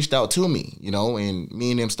 He reached out to me, you know, and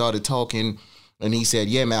me and him started talking, and he said,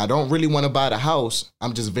 yeah, man, I don't really want to buy the house.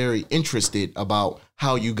 I'm just very interested about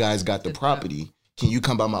how you guys got the property. Can you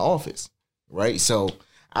come by my office? Right? So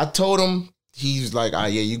I told him. He's like, yeah,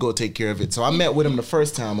 you go take care of it. So I met with him the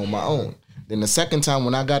first time on my own. Then the second time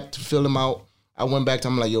when I got to fill him out, I went back to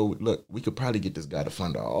him like, yo, look, we could probably get this guy to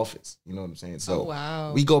fund our office. You know what I'm saying?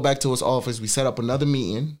 So we go back to his office. We set up another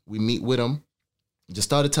meeting. We meet with him. Just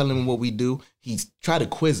started telling him what we do. He tried to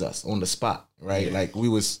quiz us on the spot, right? Yeah. Like we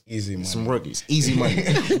was easy money. Some rookies. Easy money.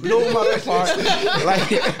 Blew him out the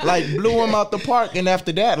park. like blew him out the park. And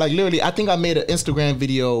after that, like literally, I think I made an Instagram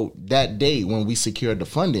video that day when we secured the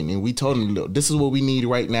funding. And we told him, look, this is what we need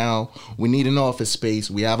right now. We need an office space.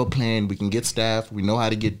 We have a plan. We can get staff. We know how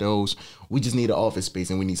to get those. We just need an office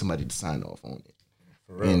space, and we need somebody to sign off on it.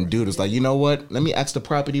 And dude was like, you know what? Let me ask the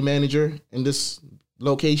property manager in this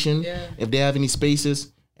location if they have any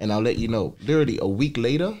spaces, and I'll let you know. Literally a week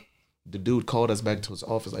later, the dude called us back to his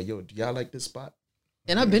office like, yo, do y'all like this spot?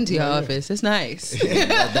 And I've been to your office. It's nice.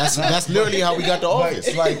 That's literally how we got the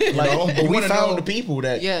office. But we found the people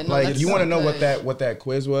that you want to know what that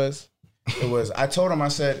quiz was? It was, I told him, I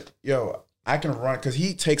said, yo, I can run, because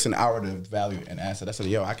he takes an hour to value an asset. I said,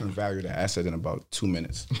 yo, I can value the asset in about 2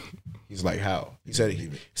 minutes. He's like, how? He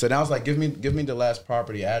said, I was like, give me the last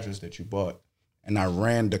property address that you bought. And I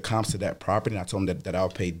ran the comps to that property, and I told him that I'll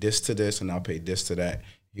pay this to this and I'll pay this to that.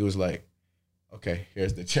 He was like, okay,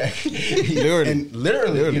 here's the check.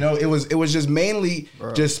 literally, you know, it was just mainly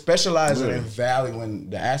just specializing in valuing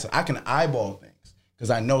the asset. I can eyeball things because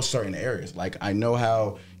I know certain areas. Like I know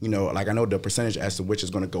how, you know, like I know the percentage as to which is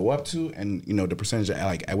going to go up to, and you know the percentage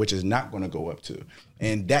at which is not going to go up to.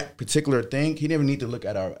 And that particular thing, he didn't even need to look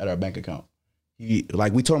at our bank account. We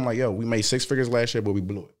told him like, yo, we made 6 figures last year, but we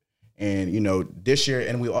blew it. And you know, this year,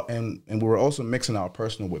 and we were also mixing our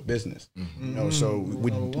personal with business. Mm-hmm. You know, so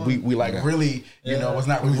we like really, you know, it's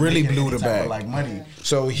not really blew the bag like money.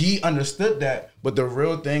 So he understood that, but the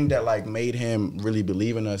real thing that like made him really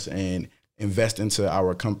believe in us and invest into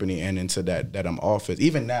our company and into that office.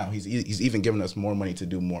 Even now, he's even giving us more money to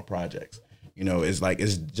do more projects. You know, it's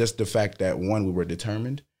just the fact that one, we were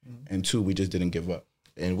determined, and two, we just didn't give up.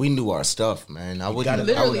 And we knew our stuff, man.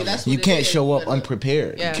 That's you can't show up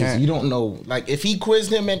unprepared. Yeah. You don't know. Like if he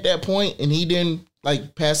quizzed him at that point and he didn't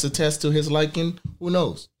like pass the test to his liking, who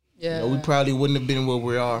knows? Yeah, you know, we probably wouldn't have been where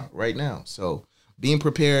we are right now. So being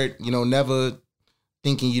prepared, you know, never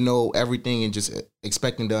thinking you know everything and just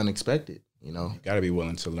expecting the unexpected. You know, you got to be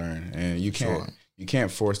willing to learn, and you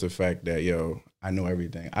can't force the fact that I know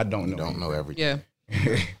everything. I don't know everything. Yeah.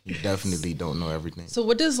 You definitely don't know everything. So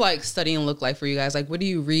what does like studying look like for you guys? Like what do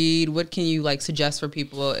you read? What can you like suggest for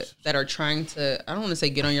people that are trying to, I don't want to say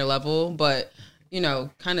get on your level, but you know,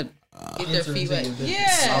 kind of get their feet wet.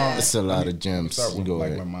 Yeah. It's a lot of gems.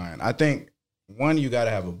 My mind. I think one, you got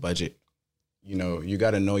to have a budget. You know, you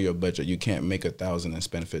got to know your budget. You can't make 1,000 and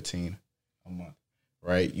spend 15 a month.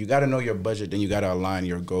 Right? You got to know your budget, then you got to align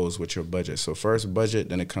your goals with your budget. So first budget,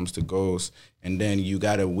 then it comes to goals, and then you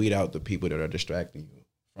got to weed out the people that are distracting you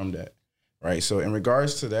from that, right? So in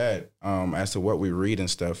regards to that, as to what we read and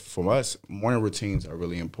stuff, for us, morning routines are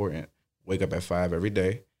really important. Wake up at 5 every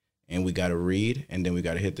day, and we got to read, and then we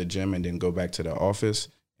got to hit the gym, and then go back to the office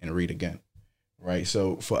and read again. Right.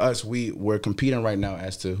 So for us, we're competing right now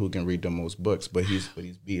as to who can read the most books, but he's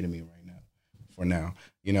beating me right now for now,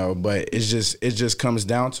 you know, but it just comes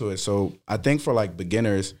down to it. So I think for like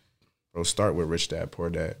beginners, bro, start with Rich Dad, Poor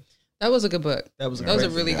Dad. That was a good book. That was a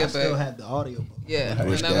really good I still book. had the audio book. Yeah,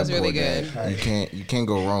 Rich that Dad, was really Poor good. Dad. You can't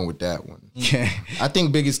go wrong with that one. Yeah. I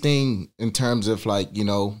think biggest thing in terms of like, you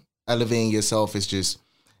know, elevating yourself is just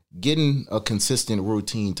getting a consistent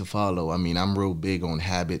routine to follow. I mean, I'm real big on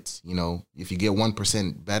habits. You know, if you get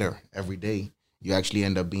 1% better every day, you actually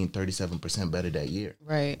end up being 37% better that year.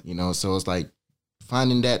 Right. You know, so it's like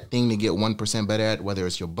finding that thing to get 1% better at, whether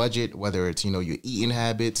it's your budget, whether it's, you know, your eating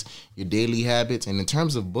habits, your daily habits. And in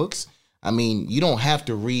terms of books, I mean, you don't have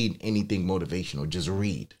to read anything motivational. Just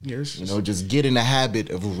read. Yes. You know, just get in the habit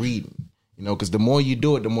of reading. You know, because the more you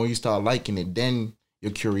do it, the more you start liking it. Then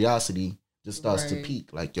your curiosity just starts to Right.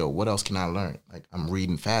 peak. Like, yo, what else can I learn? Like, I'm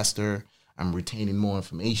reading faster. I'm retaining more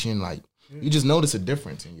information. Like, you just notice a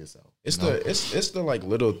difference in yourself. It's you know? it's the like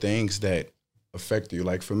little things that affect you.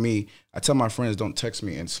 Like for me, I tell my friends, don't text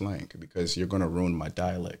me in slang because you're gonna ruin my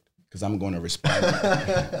dialect. Because I'm going to respond.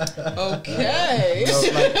 Okay.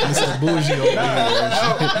 Mr. Bougie over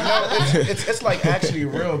here. It's like actually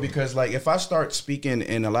real because like if I start speaking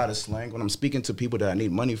in a lot of slang when I'm speaking to people that I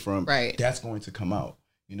need money from, Right. that's going to come out.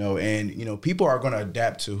 You know, and you know people are going to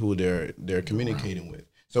adapt to who they're communicating with.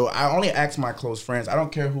 So I only ask my close friends. I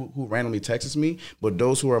don't care who randomly texts me, but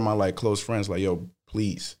those who are my like close friends, like yo,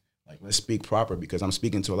 please, like let's speak proper because I'm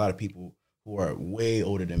speaking to a lot of people who are way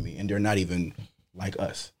older than me and they're not even like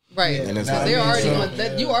us. Right. And it's So like- they're already So- on,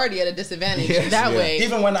 that you already at a disadvantage Yes, that yeah. way.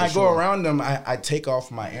 Even when I go around them, I take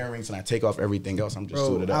off my earrings and I take off everything else. I'm just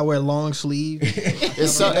suited Bro, I up. wear long sleeve.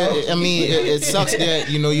 I mean, it sucks that,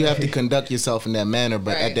 you know, you have to conduct yourself in that manner,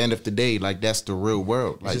 but Right. at the end of the day, like, that's the real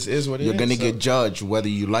world. Like, just is what it you're is, gonna so- get judged whether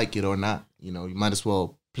you like it or not. You know, you might as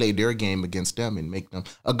well play their game against them and make them.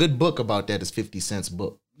 A good book about that is 50 Cent's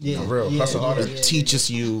book. Yeah, For real. Hustle harder. It teaches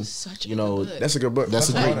you, Such a you know, good book. That's a good book. that's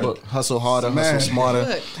a Hustle great harder. book. Hustle harder, Man. hustle smarter.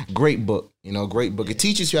 Good. Great book. You know, great book. It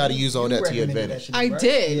teaches you how to use all that to your recommended advantage. that I shit, right?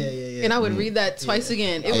 did. Yeah. And I would read that twice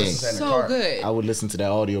again. It Hey. was In the so car. good. I would listen to that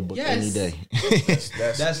audiobook any Yes. day.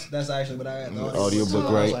 That's actually what I got. The Audiobook, too.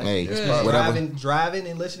 I was right? Hey, Good. whatever. driving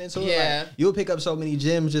and listening to it. Yeah. Like, you'll pick up so many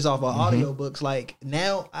gems just off of audiobooks. Like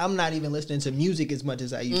now, I'm not even listening to music as much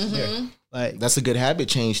as I used to. Like That's a good habit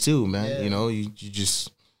change too, man. Yeah. You know, you just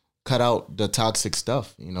cut out the toxic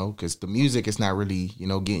stuff, you know, because the music is not really, you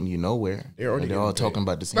know, getting you nowhere. They're already They're all getting paid. talking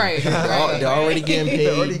about the same. Right, They're, right, they're already right. getting paid.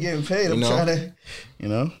 They're already getting paid. I'm You know? trying to, you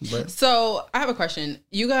know, but So I have a question.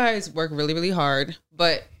 You guys work really, really hard,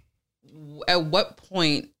 but at what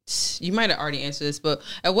point, you might have already answered this, but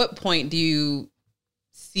at what point do you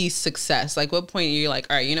see success? Like what point are you like,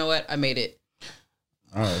 all right, you know what? I made it.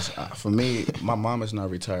 for me, my mom is not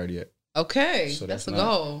retired yet. Okay. So that's the not-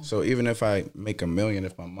 goal. So even if I make $1 million,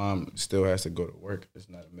 if my mom still has to go to work, it's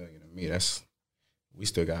not $1 million to me. We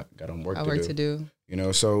still got work I to work do. to do. You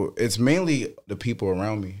know, so it's mainly the people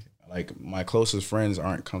around me. Like my closest friends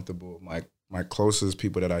aren't comfortable. My closest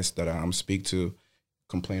people that I'm speak to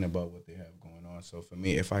complain about what they have going on. So for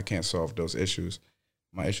me, if I can't solve those issues,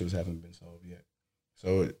 my issues haven't been solved yet.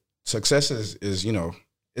 So success is you know,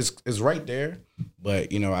 is right there,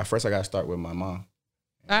 but you know, at first I gotta start with my mom.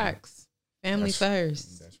 Facts. Family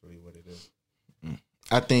first. That's really what it is.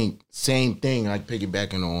 I think same thing, like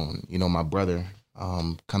piggybacking on, you know, my brother,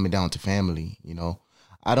 coming down to family, you know.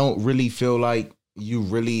 I don't really feel like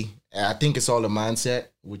I think it's all a mindset,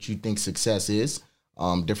 what you think success is.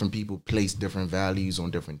 Different people place different values on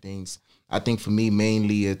different things. I think for me,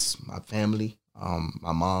 mainly it's my family,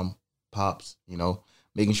 my mom, pops, you know,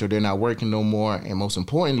 making sure they're not working no more. And most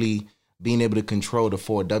importantly, being able to control the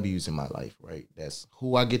 4 W's in my life, right? That's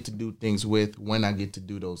who I get to do things with, when I get to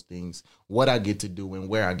do those things, what I get to do, and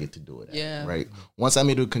where I get to do it at, Yeah. right? Once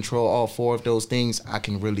I'm able to control all 4 of those things, I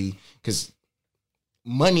can really, because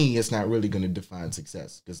money is not really going to define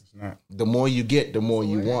success, because not. the more you get, the more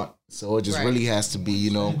you want. So it just Right. really has to be, you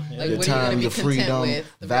know, Like, the what are you gonna time, be the content freedom, with?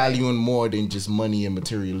 Right. valuing more than just money and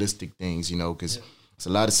materialistic things, you know, because it's a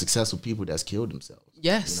lot of successful people that's killed themselves.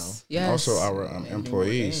 Yes. Yes. Also our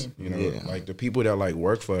employees, you know, Yeah. like the people that like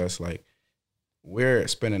work for us, like we're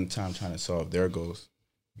spending time trying to solve their goals,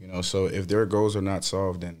 you know. So if their goals are not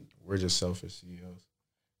solved, then we're just selfish CEOs,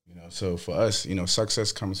 you know. So for us, you know,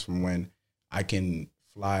 success comes from when I can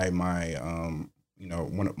fly my, you know,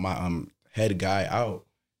 one of my head guy out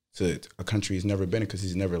to a country he's never been in because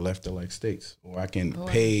he's never left the like states, or I can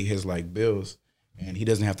pay his like bills. And he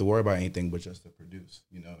doesn't have to worry about anything but just to produce,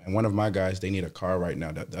 you know. And one of my guys, they need a car right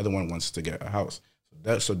now. The other one wants to get a house. So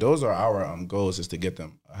So those are our goals, is to get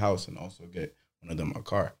them a house and also get one of them a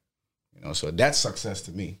car. You know, so that's success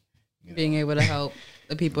to me. You know? Being able to help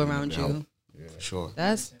the people around you. Yeah. For sure.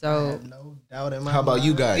 That's I have dope. no doubt in my How about mind.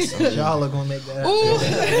 you guys? Y'all are gonna make that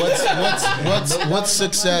happen. What's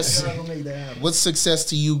success? Y'all gonna make that happen. What's success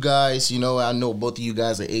to you guys? You know, I know both of you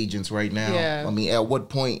guys are agents right now. Yeah. I mean, at what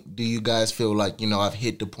point do you guys feel like, you know, I've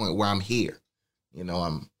hit the point where I'm here? You know,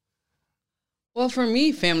 I'm. Well, for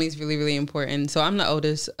me, family is really, really important. So I'm the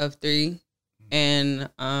oldest of 3, and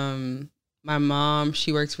my mom,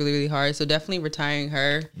 she works really, really hard. So definitely retiring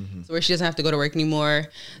her, so where she doesn't have to go to work anymore.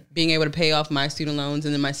 Being able to pay off my student loans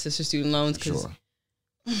and then my sister's student loans, because Sure.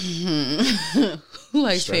 who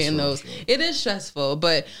likes paying Stressful, those? sure. It is stressful,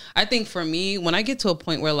 but I think for me, when I get to a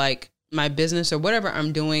point where like my business or whatever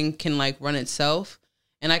I'm doing can like run itself,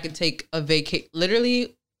 and I can take a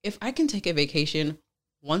literally, if I can take a vacation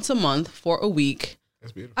once a month for a week,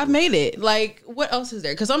 That's beautiful. I've made it. Like, what else is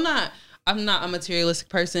there? Because I'm not a materialistic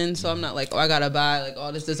person, so I'm not like, oh, I gotta buy like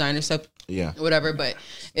all this designer stuff, Yeah. or whatever. But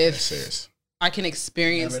if Serious. I can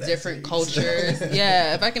experience Never that different serious. cultures,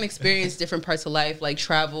 yeah, if I can experience different parts of life, like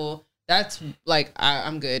travel, that's like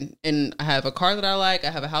I'm good. And I have a car that I like.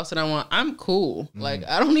 I have a house that I want. I'm cool. Like,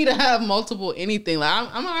 I don't need to have multiple anything. Like,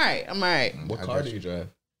 I'm all right. I'm all right. What car do you drive?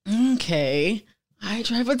 Okay. I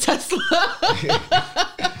drive a Tesla.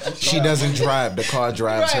 She doesn't drive. The car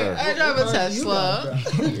drives Right, her. I drive a Tesla.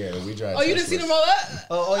 Yeah, we drive. Oh, you didn't see them roll up?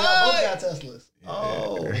 Oh, y'all both got Teslas.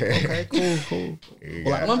 Oh, okay, cool.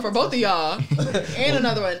 Yeah. One for both of y'all, and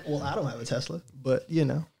another one. Well, I don't have a Tesla, but you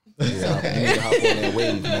know. Yeah, you need to hop on that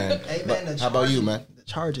wave, man. Hey, man, the How about you, charging- man? The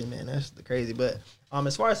charging, man, that's the crazy. But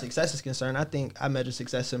as far as success is concerned, I think I measure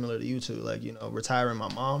success similar to you two. Like, you know, retiring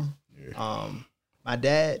my mom. My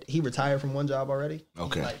dad, he retired from one job already.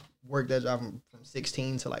 Okay. He, like, worked that job from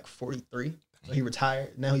 16 to like 43. So he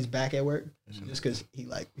retired. Now he's back at work just because he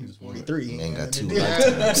was 43. He Man ain't got got two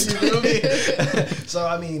nothing to lifetimes. do. You feel me? So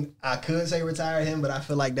I mean, I could say retire him, but I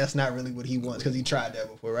feel like that's not really what he wants because he tried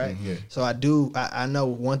that before, right? Yeah. So I know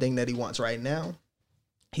one thing that he wants right now.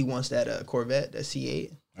 He wants that Corvette, that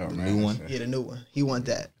C8. Oh, The man. new one? Yeah, the new one. He want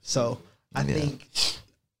that. So I Yeah. think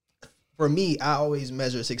for me, I always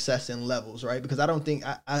measure success in levels, right? Because I don't think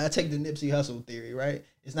I take the Nipsey Hussle theory, right?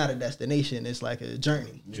 It's not a destination; it's like a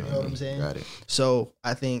journey. You know what I'm saying? Got it. So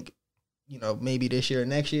I think, you know, maybe this year or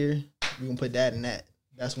next year we can put that in that.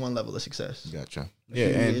 That's one level of success. Gotcha. A Yeah,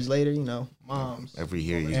 few and years later, you know, moms. Every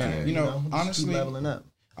year you Yeah, can. you know, just keep honestly, leveling up.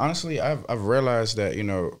 honestly, I've realized that, you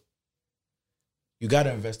know, you got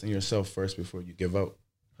to invest in yourself first before you give up.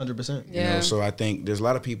 100%. You know, Yeah. so I think there's a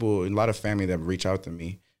lot of people, a lot of family that reach out to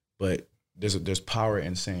me, but there's power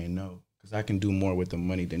in saying no, because I can do more with the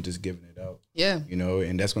money than just giving it out. Yeah. You know,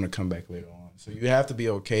 and that's going to come back later on. So you have to be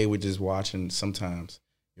okay with just watching sometimes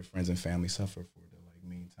your friends and family suffer for the like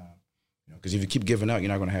meantime. You know, because if you keep giving out, you're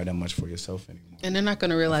not going to have that much for yourself anymore. And they're not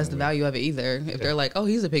going to realize the value of it either. If they're like, oh,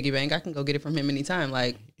 he's a piggy bank, I can go get it from him anytime.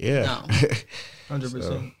 Like, Yeah. no.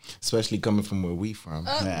 100%. Especially coming from where we from.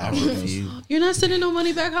 Nah, I refuse. You're not sending no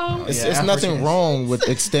money back home? It's, Yeah, it's nothing Africans. wrong with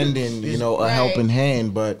extending, you know, a Right. helping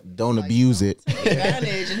hand, but don't abuse it. Take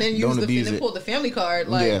advantage and then Don't use abuse and it. pull the family card.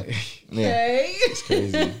 Like, Yeah. Yeah. okay.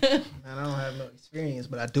 Crazy. Man, I don't have no experience,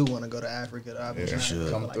 but I do want to go to Africa. Though. I've been Yeah, trying to should.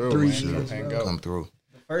 go Come for like through, 3 man. years. Hang bro. out. Come through.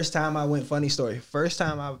 First time I went, funny story. First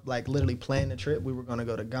time I like literally planned the trip, we were gonna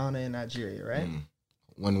go to Ghana and Nigeria, right?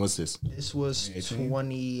 When was this? This was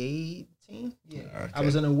 2018? 2018. Yeah, Okay. I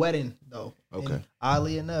was in a wedding though. Okay. And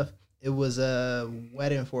oddly enough, it was a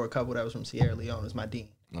wedding for a couple that was from Sierra Leone. It was my dean.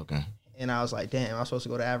 Okay. And I was like, damn, I'm supposed to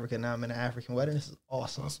go to Africa. Now I'm in an African wedding. This is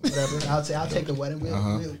awesome. Whatever. I'll take the wedding.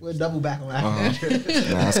 We'll double back on African trip.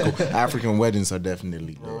 Nah, that's cool. African weddings are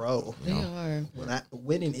definitely good. Bro, They are.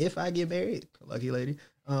 when and if I get married, lucky lady,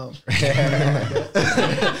 I'm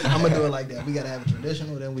gonna do it like that. We gotta have a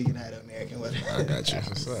traditional, then we can have an American wedding. I got you.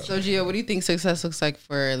 So, Gio, what do you think success looks like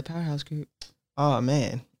for the Powerhouse Group? Oh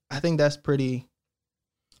man, I think that's pretty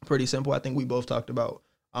simple. I think we both talked about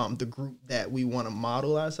the group that we want to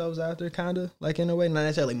model ourselves after, kind of like in a way, not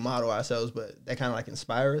necessarily model ourselves, but that kind of like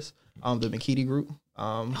inspire us. The Makiti group.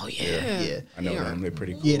 Oh, yeah. Yeah. I know They are. them. They're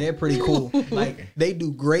pretty cool. Yeah, they're pretty cool. Like they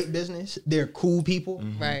do great business. They're cool people.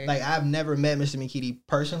 Right. Like I've never met Mr. Makiti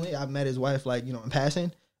personally. I've met his wife, like, you know, in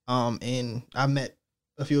passing. And I met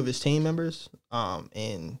a few of his team members.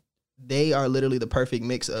 And they are literally the perfect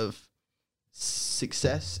mix of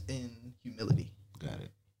success and humility. Got it.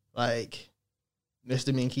 Like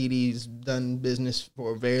Mr. Makiti's done business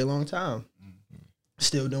for a very long time.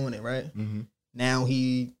 Still doing it, right? Mm-hmm. Now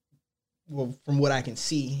from what I can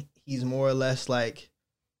see, he's more or less like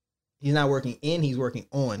he's not working in, he's working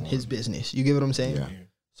on his business. You get what I'm saying? Yeah.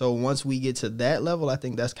 So once we get to that level, I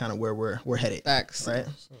think that's kind of where we're headed. Facts. Right.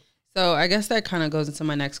 So I guess that kind of goes into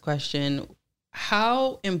my next question.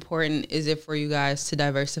 How important is it for you guys to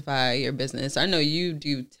diversify your business? I know you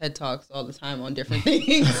do TED Talks all the time on different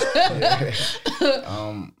things.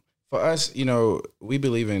 For us, you know, we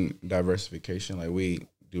believe in diversification. Like, we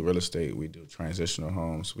do real estate, we do transitional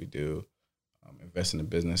homes, we do invest in the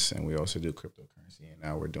business, and we also do cryptocurrency, and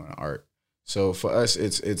now we're doing art. So for us,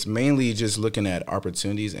 it's mainly just looking at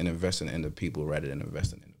opportunities and investing in the people rather than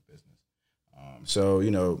investing in the business. So, you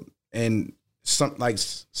know, and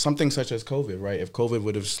something such as COVID, right? If COVID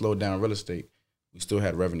would have slowed down real estate, we still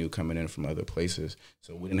had revenue coming in from other places,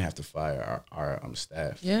 so we didn't have to fire our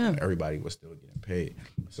staff. Yeah, everybody was still getting paid.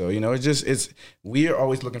 So, you know, we are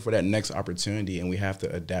always looking for that next opportunity, and we have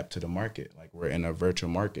to adapt to the market. Like, we're in a virtual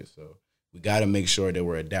market, so we got to make sure that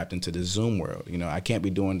we're adapting to the Zoom world. You know, I can't be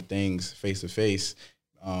doing things face to face,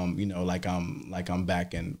 you know, like I'm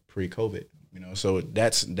back in pre-COVID. You know, so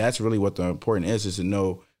that's really what the important is to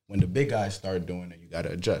know when the big guys start doing it, you got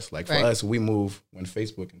to adjust. Like, for us, we move when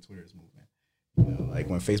Facebook and Twitter is moving. You know, like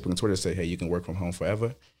when Facebook and Twitter say, hey, you can work from home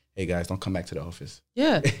forever. Hey, guys, don't come back to the office.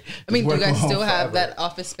 Yeah. I mean, do you guys still have that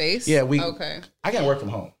office space? Yeah, okay. I can't work from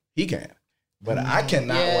home. He can. But I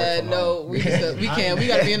cannot work from home. We can't. We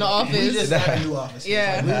got to be in the office. We just got a new office.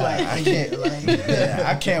 Yeah.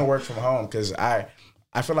 I can't work from home because I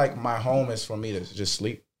feel like my home is for me to just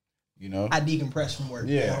sleep. You know, I decompress from work.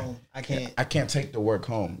 Yeah, home. I can't take the work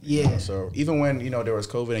home. Yeah. You know? So even when, you know, there was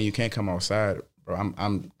COVID and you can't come outside, bro,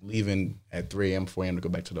 I'm leaving at 3 a.m., 4 a.m. to go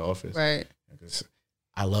back to the office. Right. Because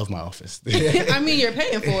I love my office. I mean, you're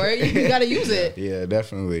paying for it. You got to use it. Yeah,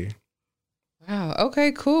 definitely. Wow.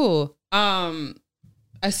 Okay. Cool. I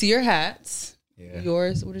see your hats. Yeah.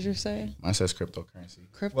 Yours. What does yours say? Mine says cryptocurrency.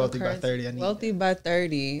 Wealthy by 30. Wealthy by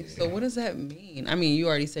 30. So what does that mean? I mean, you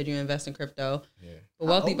already said you invest in crypto. Yeah. But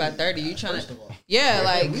wealthy by 30, you trying to? All. Yeah,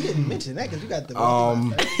 like we didn't mention that because you got the wealthy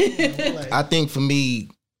by 30. You know, like, I think for me,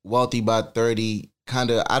 wealthy by 30,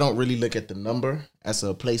 I don't really look at the number as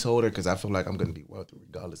a placeholder because I feel like I'm going to be wealthy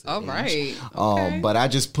regardless of all age. right. Okay. But I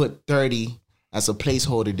just put 30 as a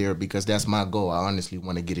placeholder there because that's my goal. I honestly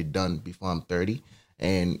want to get it done before I'm 30.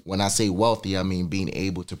 And when I say wealthy, I mean being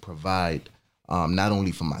able to provide not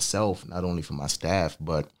only for myself, not only for my staff,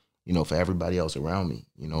 but, you know, for everybody else around me,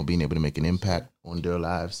 you know, being able to make an impact on their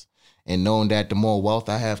lives and knowing that the more wealth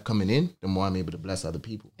I have coming in, the more I'm able to bless other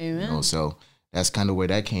people. Amen. You know, so that's kind of where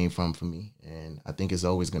that came from for me. And I think it's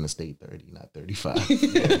always going to stay 30, not 35.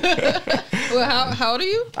 Well, how old are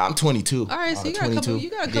you? I'm 22. All right, so you got 22.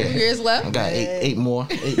 a couple years left. I got eight more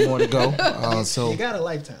to go. So you got a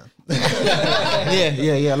lifetime.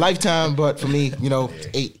 yeah, lifetime. But for me, you know,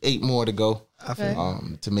 eight more to go. Okay.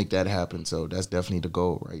 To make that happen. So that's definitely the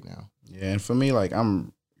goal right now. Yeah, and for me, like,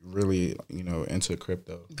 I'm really, you know, into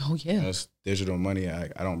crypto. Oh yeah, you know, it's digital money. I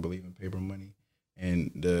don't believe in paper money,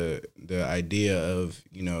 and the idea of,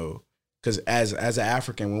 you know, because as an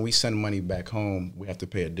African, when we send money back home, we have to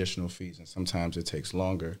pay additional fees, and sometimes it takes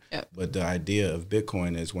longer. Yep. But the idea of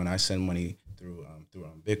Bitcoin is when I send money through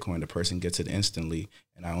Bitcoin, the person gets it instantly,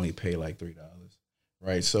 and I only pay like $3.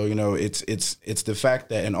 Right, so, you know, it's the fact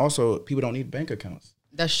that, and also people don't need bank accounts.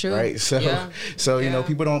 That's true. Right, so you know,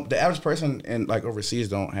 people don't. The average person in like overseas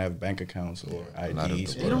don't have bank accounts or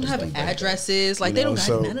IDs. They don't have addresses. Like, they don't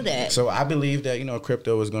got none of that. So I believe that, you know,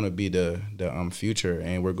 crypto is going to be the future,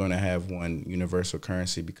 and we're going to have one universal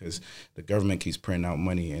currency because the government keeps printing out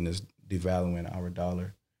money and is devaluing our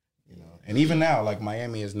dollar. You know, and even now, like,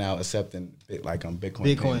 Miami is now accepting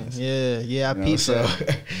Bitcoin. Payments. Yeah, I peeped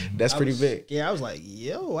that. That's pretty big. Yeah, I was like,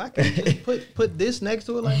 yo, I can just put this next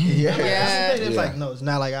to it, like, yeah. It's like, no, it's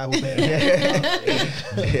not like I would pay.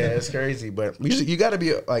 Yeah, it's crazy, but you got to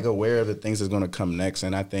be like aware of the things that's going to come next.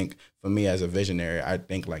 And I think for me as a visionary, I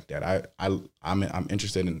think like that. I'm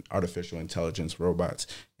interested in artificial intelligence, robots,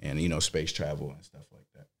 and, you know, space travel and stuff like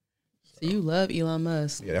that. So you love Elon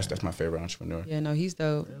Musk? Yeah, that's my favorite entrepreneur. Yeah, no, he's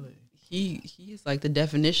dope. Really? He is like the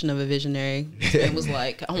definition of a visionary. It was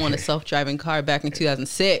like, I want a self-driving car back in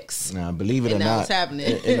 2006. Now, believe it or now not, it's happening.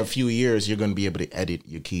 in a few years, you're going to be able to edit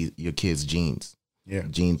your kids' genes. Yeah,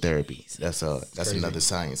 gene therapy. That's another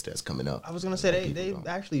science that's coming up. I was gonna say they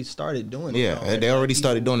actually started doing it. Yeah, they already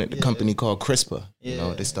started doing it. The company called CRISPR. You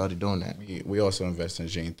know, they started doing that. We also invest in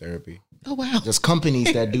gene therapy. Oh wow! Just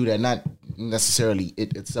companies that do that, not necessarily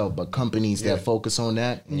it itself, but companies that focus on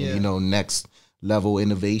that. And, you know, next level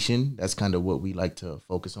innovation. That's kind of what we like to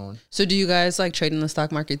focus on. So do you guys like trade in the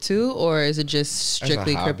stock market too, or is it just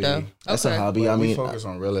strictly hobby. crypto? That's a hobby. But I we mean, focus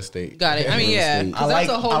on real estate. Got it. I mean, yeah, estate. because that's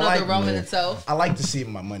a whole other realm in man. itself. I like to see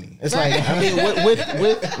my money. it's like, I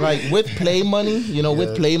mean, with play money, you know,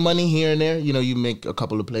 with play money here and there, you know, you make a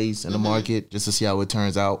couple of plays in the market just to see how it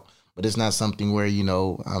turns out. But it's not something where, you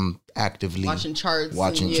know, I'm actively Watching charts.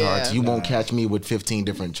 charts. You won't catch me with 15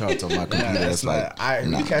 different charts on my computer. That's like,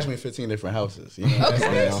 You catch me in 15 different houses. You know?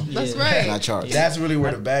 That's right. not charts. That's really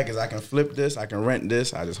where the bag is. I can flip this. I can rent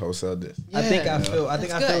this. I just wholesale this. I think I feel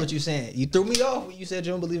good. what you're saying. You threw me off when you said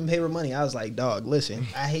you don't believe in paper money. I was like, dog, listen,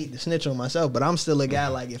 I hate to snitch on myself, but I'm still a guy.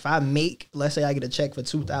 Like, if I make, let's say I get a check for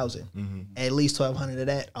 $2,000, at least $1,200 of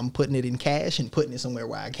that, I'm putting it in cash and putting it somewhere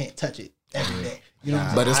where I can't touch it every day. You know what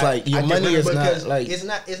I'm But it's like your money is not like it's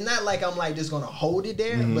not like I'm like just gonna hold it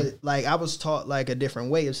there, but like I was taught like a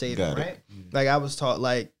different way of saving, Got it. right? Like I was taught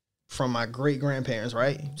like from my great grandparents,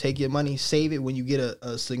 right? Take your money, save it when you get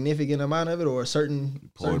a significant amount of it or a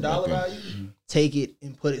certain Pour it dollar back value, take it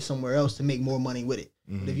and put it somewhere else to make more money with it.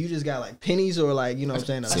 But if you just got like pennies or like, you know what I'm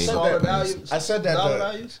saying, a smaller value, I said that dollar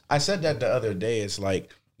values. I said that the other day. It's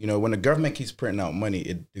like, you know, when the government keeps printing out money,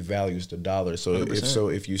 it devalues the dollar. So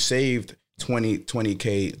if you saved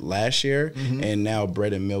 20K last year and now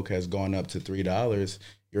bread and milk has gone up to $3,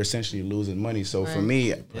 you're essentially losing money. So for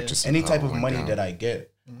me, any type of money that I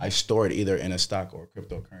get, I store it either in a stock or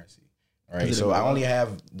cryptocurrency. All right. So I only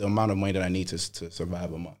have the amount of money that I need to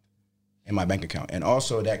survive a month in my bank account. And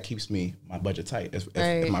also that keeps my budget tight.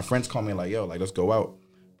 If my friends call me like, yo, like, let's go out.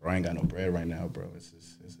 Bro, I ain't got no bread right now, bro. It's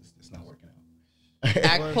not working out.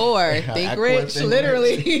 Act poor, think Act rich, poor, think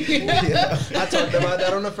literally. I talked about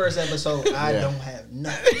that on the first episode. I don't have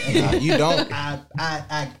nothing. Nah, you don't. I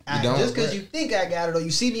don't? just because you think I got it or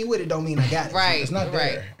you see me with it don't mean I got it. Right. It's not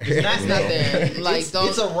there. It's not, It's not there. Like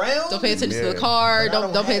it's around. don't pay attention to the car. But I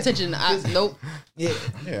Don't don't pay have attention. Nope.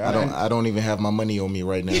 Yeah, I don't even have my money on me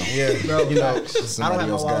right now. Yeah, bro. you know, I don't Somebody have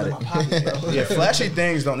my else wallet got in it. my pocket, bro. yeah, flashy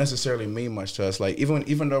things don't necessarily mean much to us. Like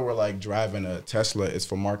even though we're like driving a Tesla, it's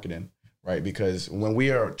for marketing, right? Because when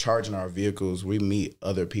we are charging our vehicles, we meet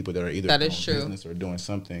other people that are either doing business or doing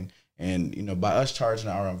something. And you know, by us charging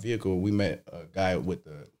our own vehicle, we met a guy with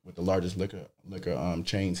the largest liquor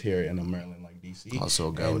chains here in Maryland, like DC. Also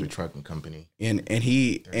a guy with a trucking company. And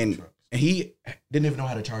he didn't even know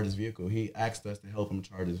how to charge his vehicle. He asked us to help him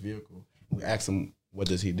charge his vehicle. We asked him, what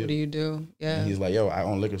does he do? What do you do? Yeah. And he's like, yo, I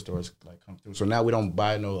own liquor stores. Like, come through. So now we don't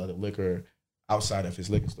buy no other liquor outside of his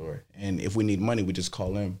liquor store. And if we need money, we just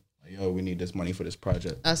call him. Like, yo, we need this money for this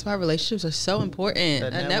project. That's why relationships are so important.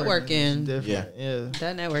 That Networking. is different. Yeah.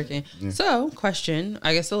 That networking. So, question.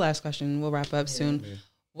 I guess the last question. We'll wrap up soon. Yeah.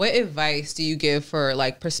 What advice do you give for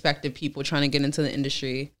like prospective people trying to get into the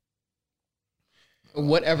industry?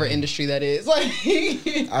 Whatever industry that is. Like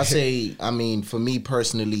I say, I mean, for me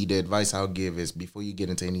personally, the advice I'll give is before you get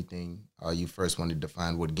into anything, you first want to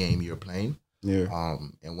define what game you're playing. Yeah.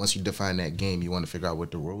 And once you define that game, you want to figure out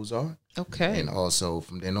what the rules are. Okay. And also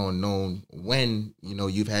from then on, know when, you know,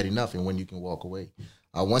 you've had enough and when you can walk away.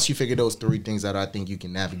 Once you figure those three things out, I think you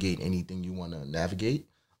can navigate anything you want to navigate.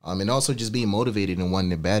 And also just being motivated and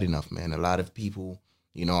wanting it bad enough, man. A lot of people,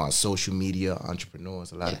 you know, are social media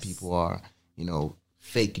entrepreneurs. A lot of people are, you know,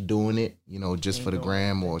 fake doing it, you know, just for the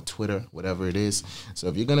gram or Twitter, whatever it is. So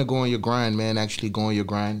if you're going to go on your grind, man, actually go on your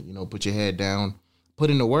grind, you know, put your head down, put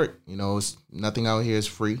in the work. You know, it's nothing out here is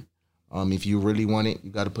free. If you really want it, you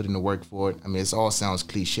got to put in the work for it. I mean, it all sounds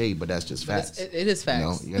cliche, but that's just facts. It is facts. You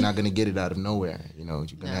know, you're not going to get it out of nowhere. You know,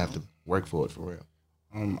 you're going to have to work for it for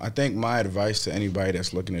real. I think my advice to anybody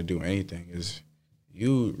that's looking to do anything is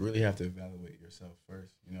you really have to evaluate yourself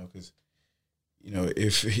first, you know, because, you know,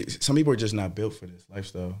 if some people are just not built for this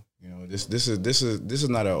lifestyle, you know, this is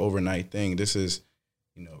not an overnight thing. This is,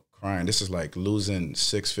 you know, crying. This is like losing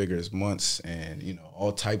 6 figures months and, you know,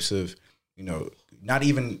 all types of, you know, not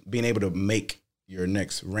even being able to make your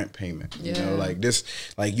next rent payment. You know, like this,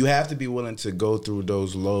 like you have to be willing to go through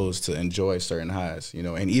those lows to enjoy certain highs, you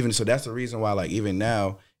know, and even so that's the reason why, like, even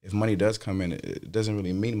now, if money does come in, it doesn't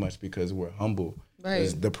really mean much because we're humble.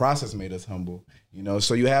 Right. The process made us humble, you know,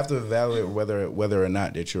 so you have to evaluate whether or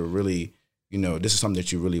not that you're really, you know, this is something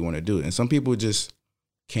that you really want to do. And some people just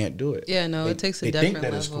can't do it. Yeah, no, it takes a different level. They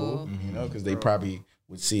think that it's cool, you know, because they probably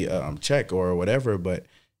would see a check or whatever, but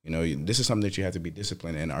you know, this is something that you have to be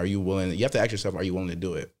disciplined in. Are you willing? You have to ask yourself, are you willing to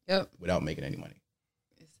do it without making any money?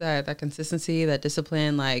 It's that consistency, that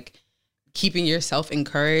discipline, like keeping yourself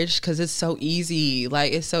encouraged, because it's so easy.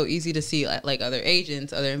 Like, it's so easy to see like other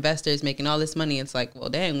agents, other investors making all this money. It's like, well,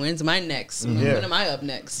 dang, when's my next? When am I up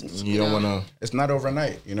next? You don't want to. It's not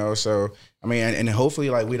overnight, you know. So I mean, and hopefully,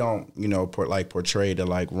 like, we don't, you know, portray the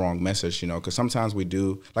like wrong message, you know, because sometimes we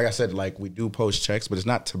do. Like I said, like, we do post checks, but it's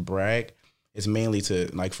not to brag. It's mainly to,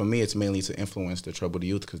 like, for me, it's mainly to influence the troubled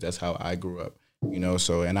youth, because that's how I grew up, you know.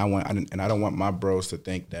 So I don't want my bros to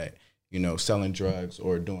think that, you know, selling drugs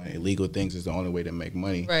or doing illegal things is the only way to make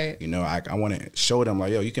money. Right. You know, I want to show them,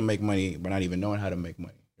 like, yo, you can make money but not even knowing how to make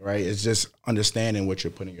money. Right. It's just understanding what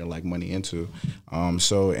you're putting your like money into.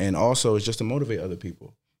 So, and also it's just to motivate other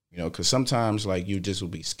people, you know, because sometimes like you just will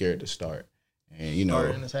be scared to start. And, you know,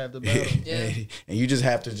 Starting is half the battle. and you just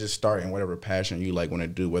have to just start in whatever passion you like want to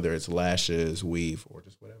do, whether it's lashes, weave, or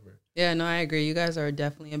just whatever. Yeah, no, I agree. You guys are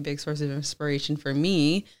definitely a big source of inspiration for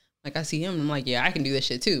me. Like, I see him and I'm like, yeah, I can do this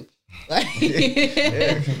shit too. Like,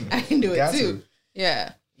 I can do it too.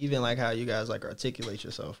 Yeah. Even like how you guys like articulate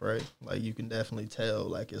yourself, right? Like, you can definitely tell,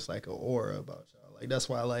 like, it's like an aura about y'all. Like, that's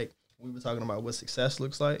why, like, we were talking about what success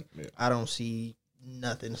looks like. Yeah. I don't see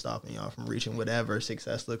nothing stopping y'all from reaching whatever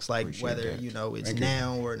success looks like, appreciate whether that. You know, it's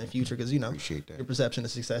now or in the future, because, you know, your perception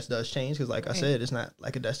of success does change, because like I said, it's not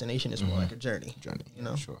like a destination, it's more like a journey, you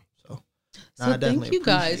know. Sure. So thank you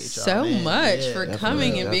guys so much for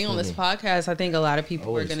coming and being on this podcast. I think a lot of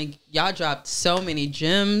people are gonna. Y'all dropped so many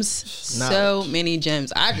gems, so many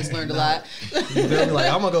gems. I just learned a lot. You feel me? Like,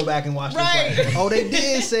 I'm gonna go back and watch this. Like, oh, they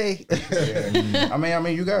did say. I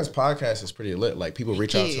mean, you guys' podcast is pretty lit. Like, people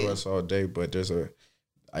reach out to us all day, but there's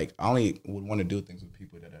I only would want to do things with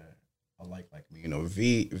people that are like me. You know,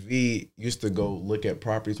 V used to go look at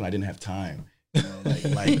properties when I didn't have time. You know,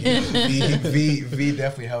 V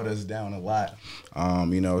definitely held us down a lot.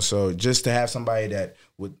 You know, so just to have somebody that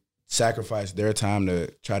would sacrifice their time to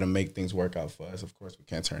try to make things work out for us, of course, we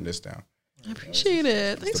can't turn this down. I appreciate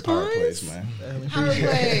it. Thanks, the power plays, man.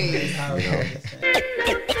 Power plays.